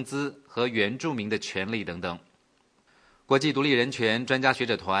本工资和原住民的权利等等。国际独立人权专家学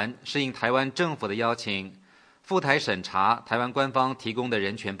者团是应台湾政府的邀请，赴台审查台湾官方提供的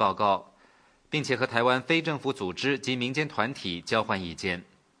人权报告，并且和台湾非政府组织及民间团体交换意见。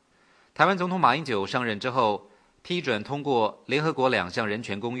台湾总统马英九上任之后，批准通过联合国2项人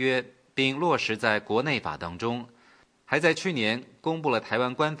权公约，并落实在国内法当中，还在去年公布了台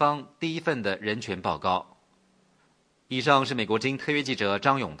湾官方第1份的人权报告。以上是美国之音特约记者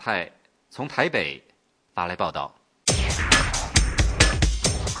张永泰从台北发来报道。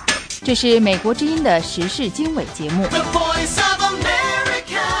这是美国之音的时事经纬节目。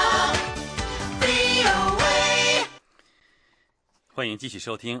欢迎继续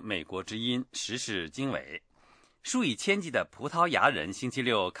收听美国之音时事经纬。数以千计的葡萄牙人星期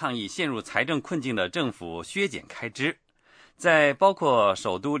六抗议陷入财政困境的政府削减开支，在包括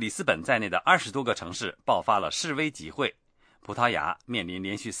首都里斯本在内的20多个城市爆发了示威集会。葡萄牙面临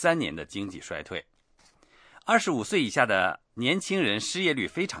连续3年的经济衰退。25岁以下的年轻人失业率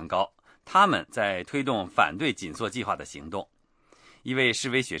非常高，他们在推动反对紧缩计划的行动。一位示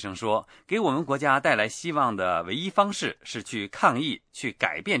威学生说，给我们国家带来希望的唯一方式是去抗议，去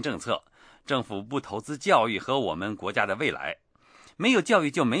改变政策。政府不投资教育和我们国家的未来，没有教育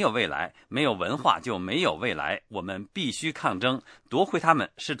就没有未来，没有文化就没有未来。我们必须抗争，夺回他们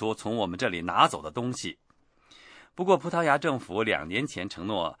试图从我们这里拿走的东西。不过，葡萄牙政府2年前承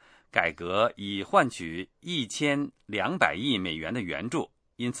诺改革以换取1200亿美元的援助，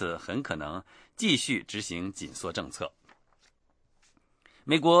因此很可能继续执行紧缩政策。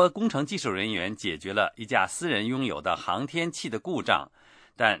美国工程技术人员解决了一架私人拥有的航天器的故障，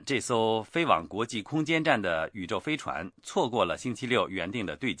但这艘飞往国际空间站的宇宙飞船错过了星期六原定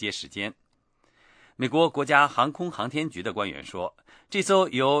的对接时间。美国国家航空航天局的官员说，这艘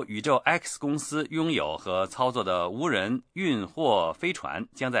由宇宙 X 公司拥有和操作的无人运货飞船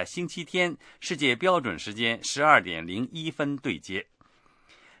将在星期天世界标准时间12点01分对接。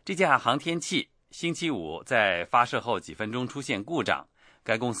这架航天器星期五在发射后几分钟出现故障。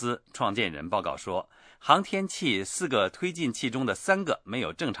该公司创建人报告说，航天器4个推进器中的3个没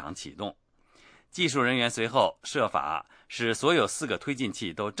有正常启动。技术人员随后设法使所有4个推进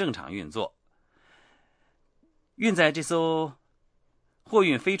器都正常运作。运载这艘货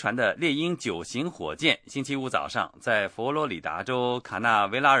运飞船的猎鹰9型火箭星期五早上在佛罗里达州卡纳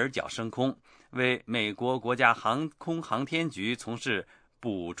维拉尔角升空，为美国国家航空航天局从事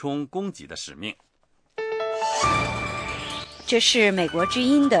补充供给的使命。这是美国之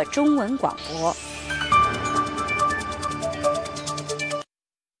音的中文广播。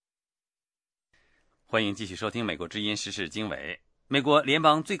欢迎继续收听美国之音时事经纬。美国联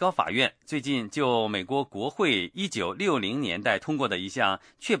邦最高法院最近就美国国会1960年代通过的一项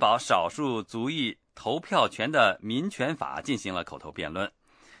确保少数族裔投票权的民权法进行了口头辩论。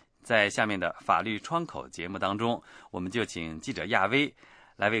在下面的法律窗口节目当中，我们就请记者亚薇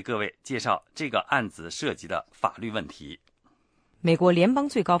来为各位介绍这个案子涉及的法律问题。美国联邦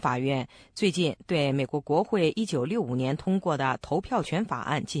最高法院最近对美国国会1965年通过的投票权法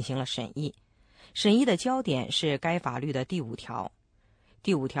案进行了审议，审议的焦点是该法律的第5条。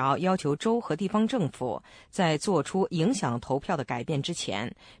第5条要求州和地方政府在做出影响投票的改变之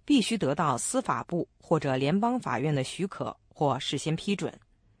前，必须得到司法部或者联邦法院的许可或事先批准。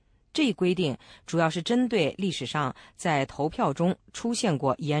这一规定主要是针对历史上在投票中出现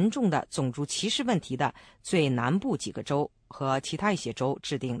过严重的种族歧视问题的最南部几个州和其他一些州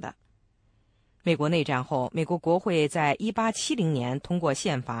制定的。美国内战后，美国国会在1870年通过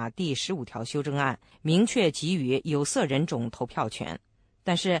宪法第15条修正案，明确给予有色人种投票权。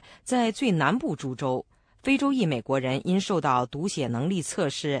但是在最南部诸州，非洲裔美国人因受到读写能力测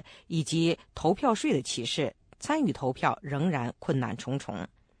试以及投票税的歧视，参与投票仍然困难重重。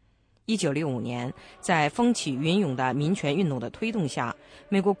1965年，在风起云涌的民权运动的推动下，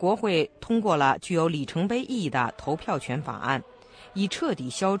美国国会通过了具有里程碑意义的投票权法案，以彻底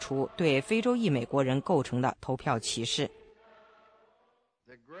消除对非洲裔美国人构成的投票歧视。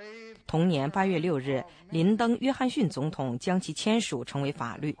同年8月6日，林登·约翰逊总统将其签署成为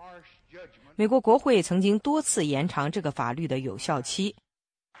法律。美国国会曾经多次延长这个法律的有效期，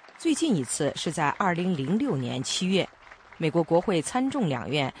最近一次是在2006年7月，美国国会参众两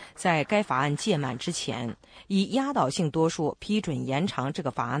院在该法案届满之前，以压倒性多数批准延长这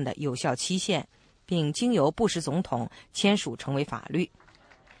个法案的有效期限，并经由布什总统签署成为法律。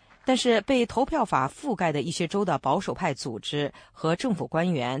但是被投票法覆盖的一些州的保守派组织和政府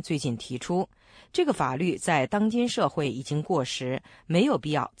官员最近提出，这个法律在当今社会已经过时，没有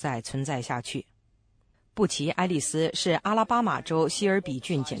必要再存在下去。布奇·埃利斯是阿拉巴马州希尔比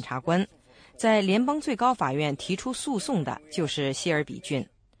郡检察官，在联邦最高法院提出诉讼的就是希尔比郡，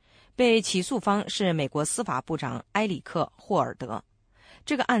被起诉方是美国司法部长埃里克·霍尔德。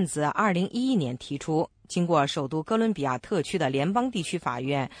这个案子2011年提出，经过首都哥伦比亚特区的联邦地区法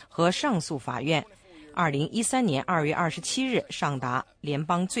院和上诉法院，2013年2月27日上达联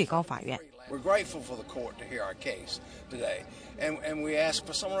邦最高法院。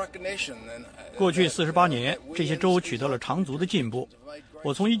过去48年，这些州取得了长足的进步。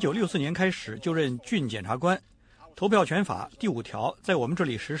我从1964年开始就任郡检察官，投票权法第5条在我们这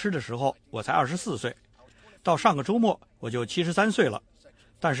里实施的时候，我才24岁，到上个周末我就73岁了。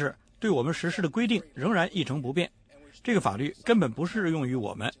但是对我们实施的规定仍然一成不变，这个法律根本不适用于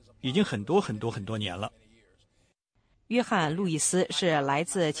我们，已经很多年了。约翰·路易斯是来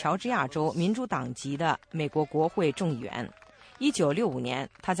自乔治亚州民主党籍的美国国会众议员。1965年，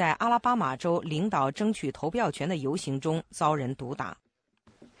他在阿拉巴马州领导争取投票权的游行中遭人毒打。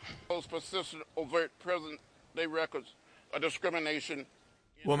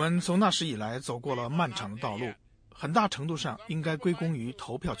我们从那时以来走过了漫长的道路，很大程度上应该归功于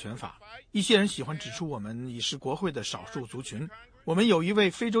投票权法。一些人喜欢指出我们已是国会的少数族群，我们有一位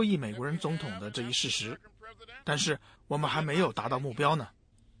非洲裔美国人总统的这一事实，但是我们还没有达到目标呢。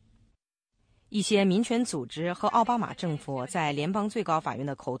一些民权组织和奥巴马政府在联邦最高法院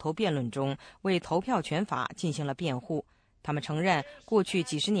的口头辩论中为投票权法进行了辩护。他们承认，过去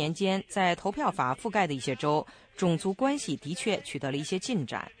几十年间，在投票法覆盖的一些州，种族关系的确取得了一些进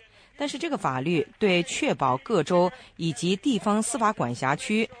展。但是这个法律对确保各州以及地方司法管辖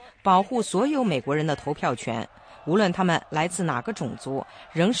区保护所有美国人的投票权，无论他们来自哪个种族，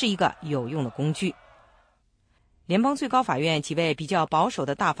仍是一个有用的工具。联邦最高法院几位比较保守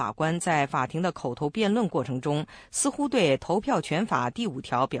的大法官在法庭的口头辩论过程中，似乎对投票权法第5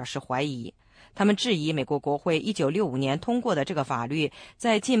条表示怀疑。他们质疑美国国会1965年通过的这个法律，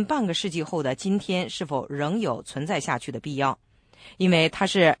在近半个世纪后的今天是否仍有存在下去的必要。因为它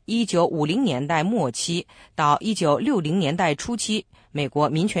是1950年代末期到1960年代初期美国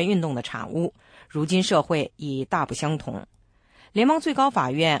民权运动的产物，如今社会已大不相同。联邦最高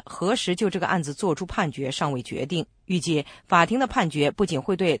法院何时就这个案子作出判决尚未决定，预计法庭的判决不仅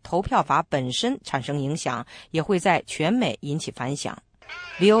会对投票法本身产生影响，也会在全美引起反响。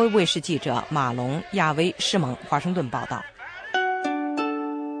VOA 卫视记者马龙、亚威、施蒙华盛顿报道。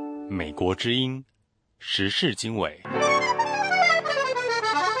美国之音时事经纬。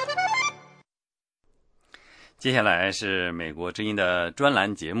接下来是美国之音的专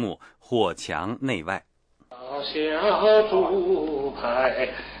栏节目《火墙内外》。小猪排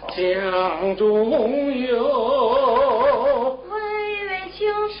江中游，飞越青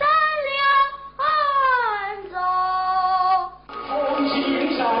山两岸走。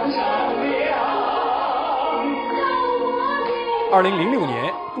2006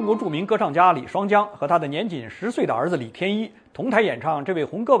年，中国著名歌唱家李双江和他的年仅10岁的儿子李天一同台演唱这位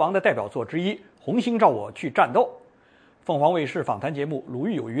红歌王的代表作之一《红星照我去战斗》。凤凰卫视访谈节目《鲁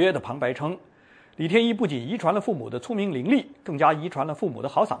豫有约》的旁白称，李天一不仅遗传了父母的聪明伶俐，更加遗传了父母的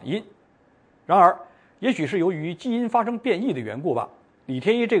好嗓音。然而，也许是由于基因发生变异的缘故吧，李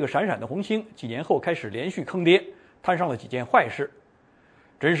天一这个闪闪的红星几年后开始连续坑爹，摊上了几件坏事。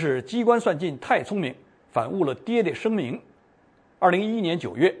真是机关算尽太聪明，反误了爹的声名。2011年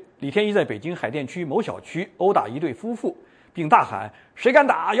9月，李天一在北京海淀区某小区殴打一对夫妇，并大喊“谁敢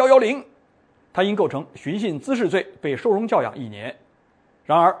打110”。他因构成寻衅滋事罪被收容教养1年。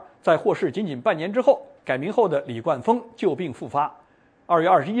然而，在获释仅半年之后，改名后的李冠峰旧病复发。2月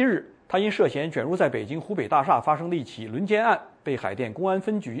21日，他因涉嫌卷入在北京湖北大厦发生的一起轮奸案，被海淀公安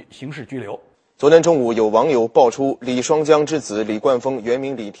分局刑事拘留。昨天中午，有网友爆出李双江之子李冠峰原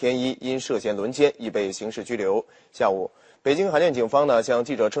名李天一因涉嫌轮奸已被刑事拘留。下午，北京海淀警方向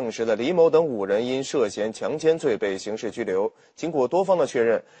记者证实了李某等5人因涉嫌强奸罪被刑事拘留。经过多方的确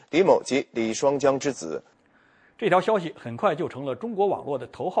认，李某即李双江之子。这条消息很快就成了中国网络的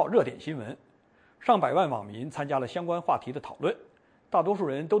头号热点新闻，上百万网民参加了相关话题的讨论，大多数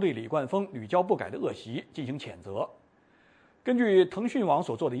人都对李冠峰屡教不改的恶习进行谴责。根据腾讯网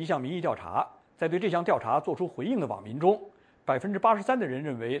所做的一项民意调查，在对这项调查做出回应的网民中，83%的人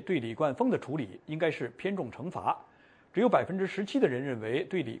认为对李冠峰的处理应该是偏重惩罚，只有17%的人认为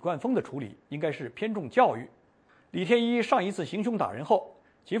对李冠峰的处理应该是偏重教育。李天一上一次行凶打人后，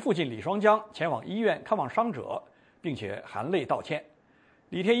其父亲李双江前往医院看望伤者，并且含泪道歉。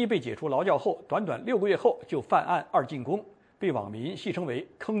李天一被解除劳教后，短短6个月后就犯案2进宫，被网民戏称为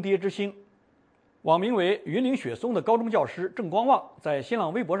坑爹之星。网名为云岭雪松的高中教师郑光旺在新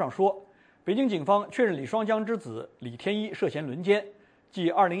浪微博上说，北京警方确认李双江之子李天一涉嫌轮奸，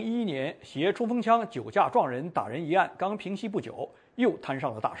继2011年携冲锋枪酒驾撞人打人一案刚平息不久，又摊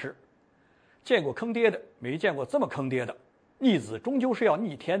上了大事。见过坑爹的，没见过这么坑爹的。逆子终究是要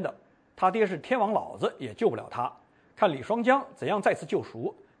逆天的，他爹是天王老子也救不了他。看李双江怎样再次救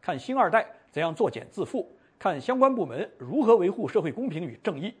赎，看星二代怎样作茧自缚，看相关部门如何维护社会公平与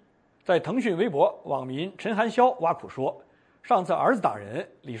正义。在腾讯微博，网民陈寒霄挖苦说，上次儿子打人，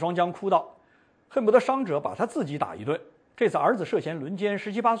李双江哭道，恨不得伤者把他自己打一顿。这次儿子涉嫌轮奸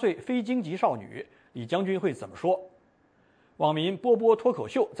17、18岁非京籍少女，李将军会怎么说？网民波波脱口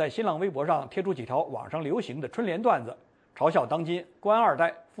秀在新浪微博上贴出几条网上流行的春联段子，嘲笑当今官二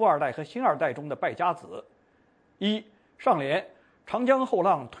代、富二代和星二代中的败家子。1. 上联长江后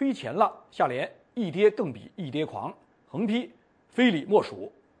浪推前浪，下联一爹更比一爹狂，横批非李莫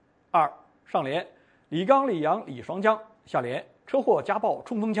属。2. 上联李刚、李阳、李双江，下联车祸家暴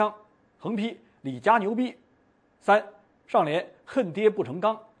冲锋枪，横批李家牛逼。3. 上联恨爹不成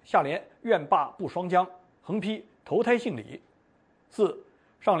钢，下联怨爸不双江，横批投胎姓李。4.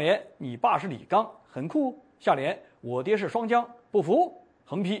 上联你爸是李刚很酷，下联我爹是双江不服，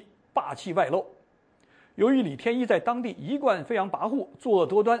横批霸气外露。由于李天一在当地一贯飞扬跋扈、作恶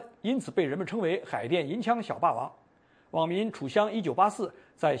多端，因此被人们称为海淀银枪小霸王。网民楚香1984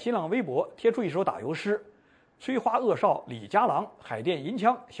在新浪微博贴出一首打油诗，催花恶少李家郎，海淀银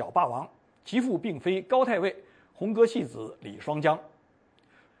枪小霸王，其父并非高太尉，红歌戏子李双江。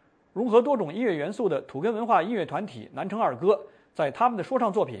融合多种音乐元素的土根文化音乐团体南城二哥，在他们的说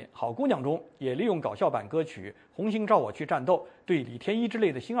唱作品《好姑娘》中，也利用搞笑版歌曲《红星照我去战斗》对李天一之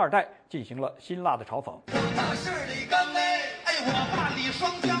类的星二代进行了辛辣的嘲讽。他是李刚哎，哎，我爸李双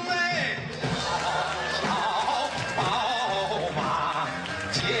江哎，小宝马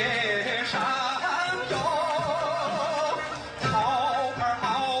街上有，好儿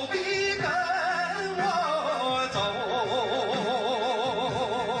好比跟我走，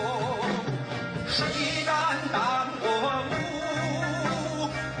谁敢挡我路，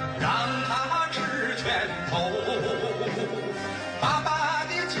让他吃拳头，爸爸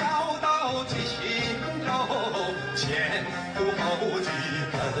的教导记心头，前仆后继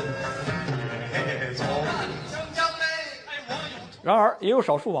跟越走。然而，也有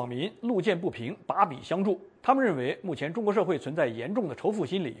少数网民路见不平，把笔相助。他们认为，目前中国社会存在严重的仇富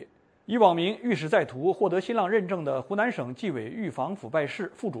心理。以网名御史在途获得新浪认证的湖南省纪委预防腐败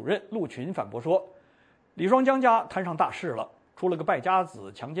室副主任陆群反驳说，李双江家摊上大事了，出了个败家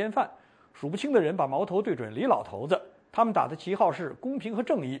子、强奸犯，数不清的人把矛头对准李老头子，他们打的旗号是公平和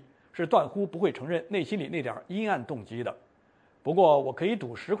正义，是断乎不会承认内心里那点阴暗动机的。不过，我可以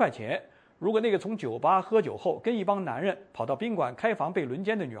赌10块钱，如果那个从酒吧喝酒后跟一帮男人跑到宾馆开房被轮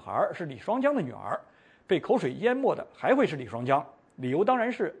奸的女孩是李双江的女儿，被口水淹没的还会是李双江，理由当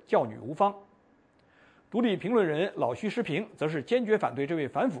然是教女无方。独立评论人老徐时平则是坚决反对这位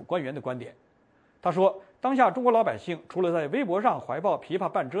反腐官员的观点。他说，当下中国老百姓除了在微博上怀抱琵琶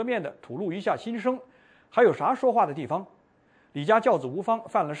半遮面的吐露一下心声，还有啥说话的地方？李家教子无方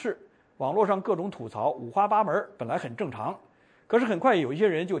犯了事，网络上各种吐槽五花八门，本来很正常。可是很快有一些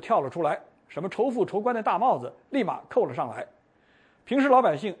人就跳了出来，什么仇富仇官的大帽子立马扣了上来。平时老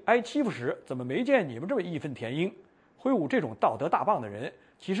百姓挨欺负时，怎么没见你们这么义愤填膺？挥舞这种道德大棒的人，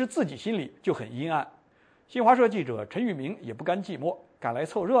其实自己心里就很阴暗。新华社记者陈玉明也不甘寂寞，赶来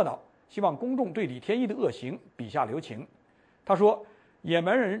凑热闹，希望公众对李天一的恶行笔下留情。他说，野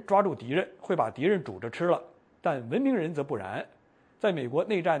蛮人抓住敌人会把敌人煮着吃了，但文明人则不然。在美国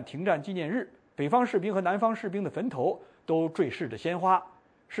内战停战纪念日，北方士兵和南方士兵的坟头都坠饰着鲜花。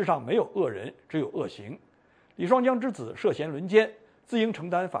世上没有恶人，只有恶行。李双江之子涉嫌轮奸，自应承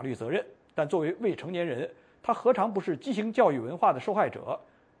担法律责任，但作为未成年人，他何尝不是畸形教育文化的受害者？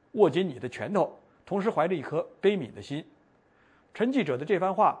握紧你的拳头，同时怀着一颗悲悯的心。陈记者的这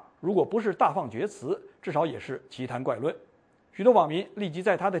番话，如果不是大放厥词，至少也是奇谈怪论。许多网民立即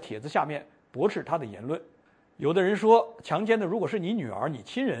在他的帖子下面驳斥他的言论。有的人说，强奸的如果是你女儿、你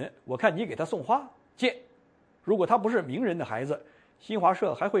亲人，我看你给他送花，贱。如果他不是名人的孩子，新华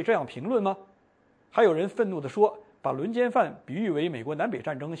社还会这样评论吗？还有人愤怒地说，把轮奸犯比喻为美国南北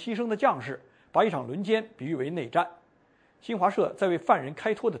战争牺牲的将士，把一场轮奸比喻为内战。新华社在为犯人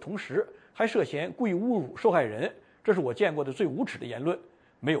开脱的同时，还涉嫌故意侮辱受害人，这是我见过的最无耻的言论，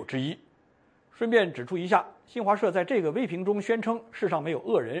没有之一。顺便指出一下，新华社在这个微评中宣称世上没有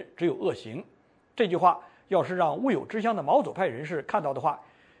恶人，只有恶行。这句话要是让物有知乡的毛左派人士看到的话，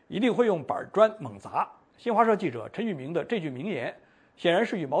一定会用板砖猛砸。新华社记者陈玉明的这句名言，显然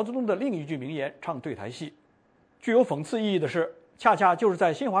是与毛泽东的另一句名言唱对台戏。具有讽刺意义的是，恰恰就是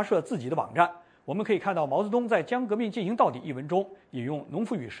在新华社自己的网站，我们可以看到毛泽东在《将革命进行到底》一文中引用农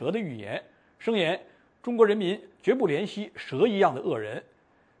夫与蛇的寓言，声言中国人民绝不怜惜蛇一样的恶人。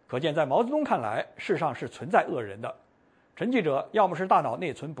可见在毛泽东看来，世上是存在恶人的。陈记者要么是大脑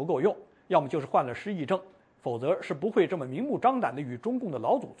内存不够用，要么就是患了失忆症，否则是不会这么明目张胆地与中共的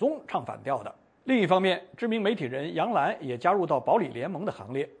老祖宗唱反调的。另一方面，知名媒体人杨澜也加入到保理联盟的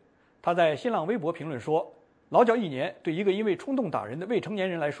行列。他在新浪微博评论说，劳教1年对一个因为冲动打人的未成年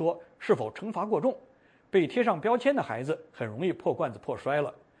人来说，是否惩罚过重？被贴上标签的孩子很容易破罐子破摔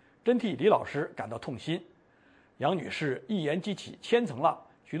了，真替李老师感到痛心。杨女士一言激起千层浪，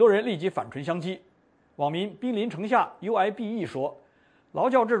许多人立即反唇相讥。网民兵临城下 UIBE 说，劳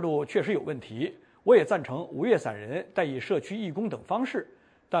教制度确实有问题，我也赞成五月散人代以社区义工等方式，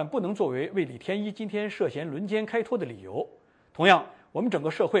但不能作为为李天一今天涉嫌轮奸开脱的理由。同样，我们整个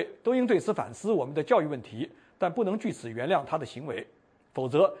社会都应对此反思我们的教育问题，但不能据此原谅他的行为。否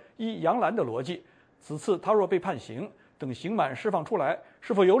则，依杨澜的逻辑，此次他若被判刑，等刑满释放出来，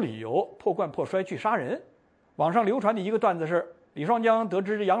是否有理由破罐破摔去杀人？网上流传的一个段子是，李双江得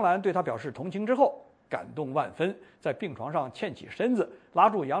知杨澜对他表示同情之后，感动万分，在病床上欠起身子，拉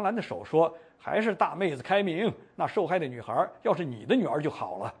住杨澜的手说，还是大妹子开明，那受害的女孩要是你的女儿就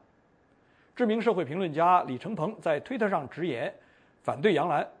好了。知名社会评论家李承鹏在推特上直言，反对杨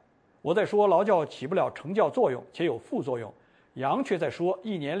澜。我在说劳教起不了惩教作用，且有副作用，杨却在说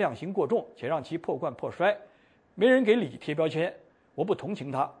1年量刑过重，且让其破罐破摔。没人给李贴标签，我不同情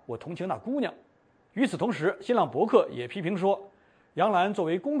他，我同情那姑娘。与此同时，新浪博客也批评说，杨澜作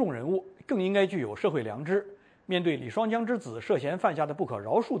为公众人物，更应该具有社会良知。面对李双江之子涉嫌犯下的不可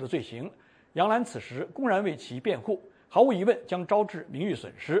饶恕的罪行，杨澜此时公然为其辩护，毫无疑问将招致名誉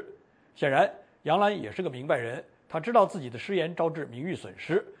损失。显然，杨澜也是个明白人，他知道自己的失言招致名誉损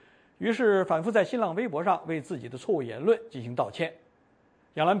失，于是反复在新浪微博上为自己的错误言论进行道歉。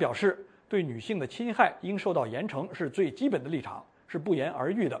杨澜表示，对女性的侵害应受到严惩是最基本的立场，是不言而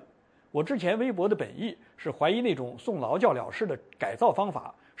喻的。我之前微博的本意是怀疑那种送劳教了事的改造方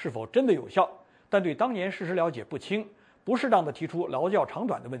法是否真的有效，但对当年事实了解不清，不适当地提出劳教长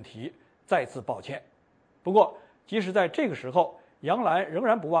短的问题，再次抱歉。不过，即使在这个时候，杨澜仍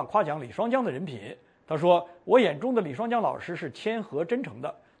然不忘夸奖李双江的人品。他说，我眼中的李双江老师是谦和真诚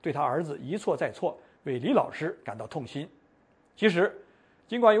的，对他儿子一错再错，为李老师感到痛心。其实，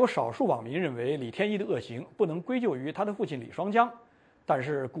尽管有少数网民认为李天一的恶行不能归咎于他的父亲李双江，但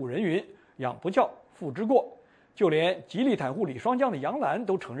是古人云，养不教，父之过。就连极力袒护李双江的杨澜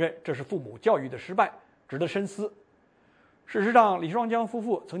都承认这是父母教育的失败，值得深思。事实上，李双江夫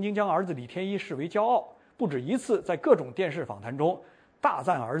妇曾经将儿子李天一视为骄傲，不止一次在各种电视访谈中大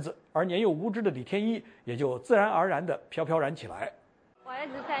赞儿子，而年幼无知的李天一也就自然而然地飘飘然起来。我儿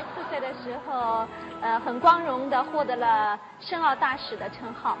子在4岁的时候，很光荣地获得了申奥大使的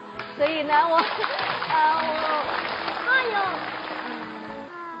称号，所以呢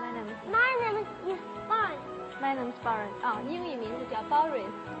，My name is Yvonne. My name is Boris。英语名字叫 Boris。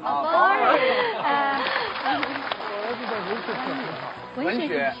Boris。我儿子的文学很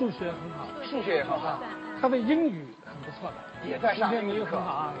好，数学很好，数学也很好。他的英语很不错的，也在上英语很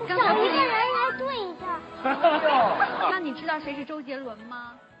好啊。找一个人来对一下。那那你知道谁是周杰伦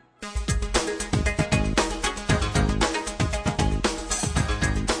吗？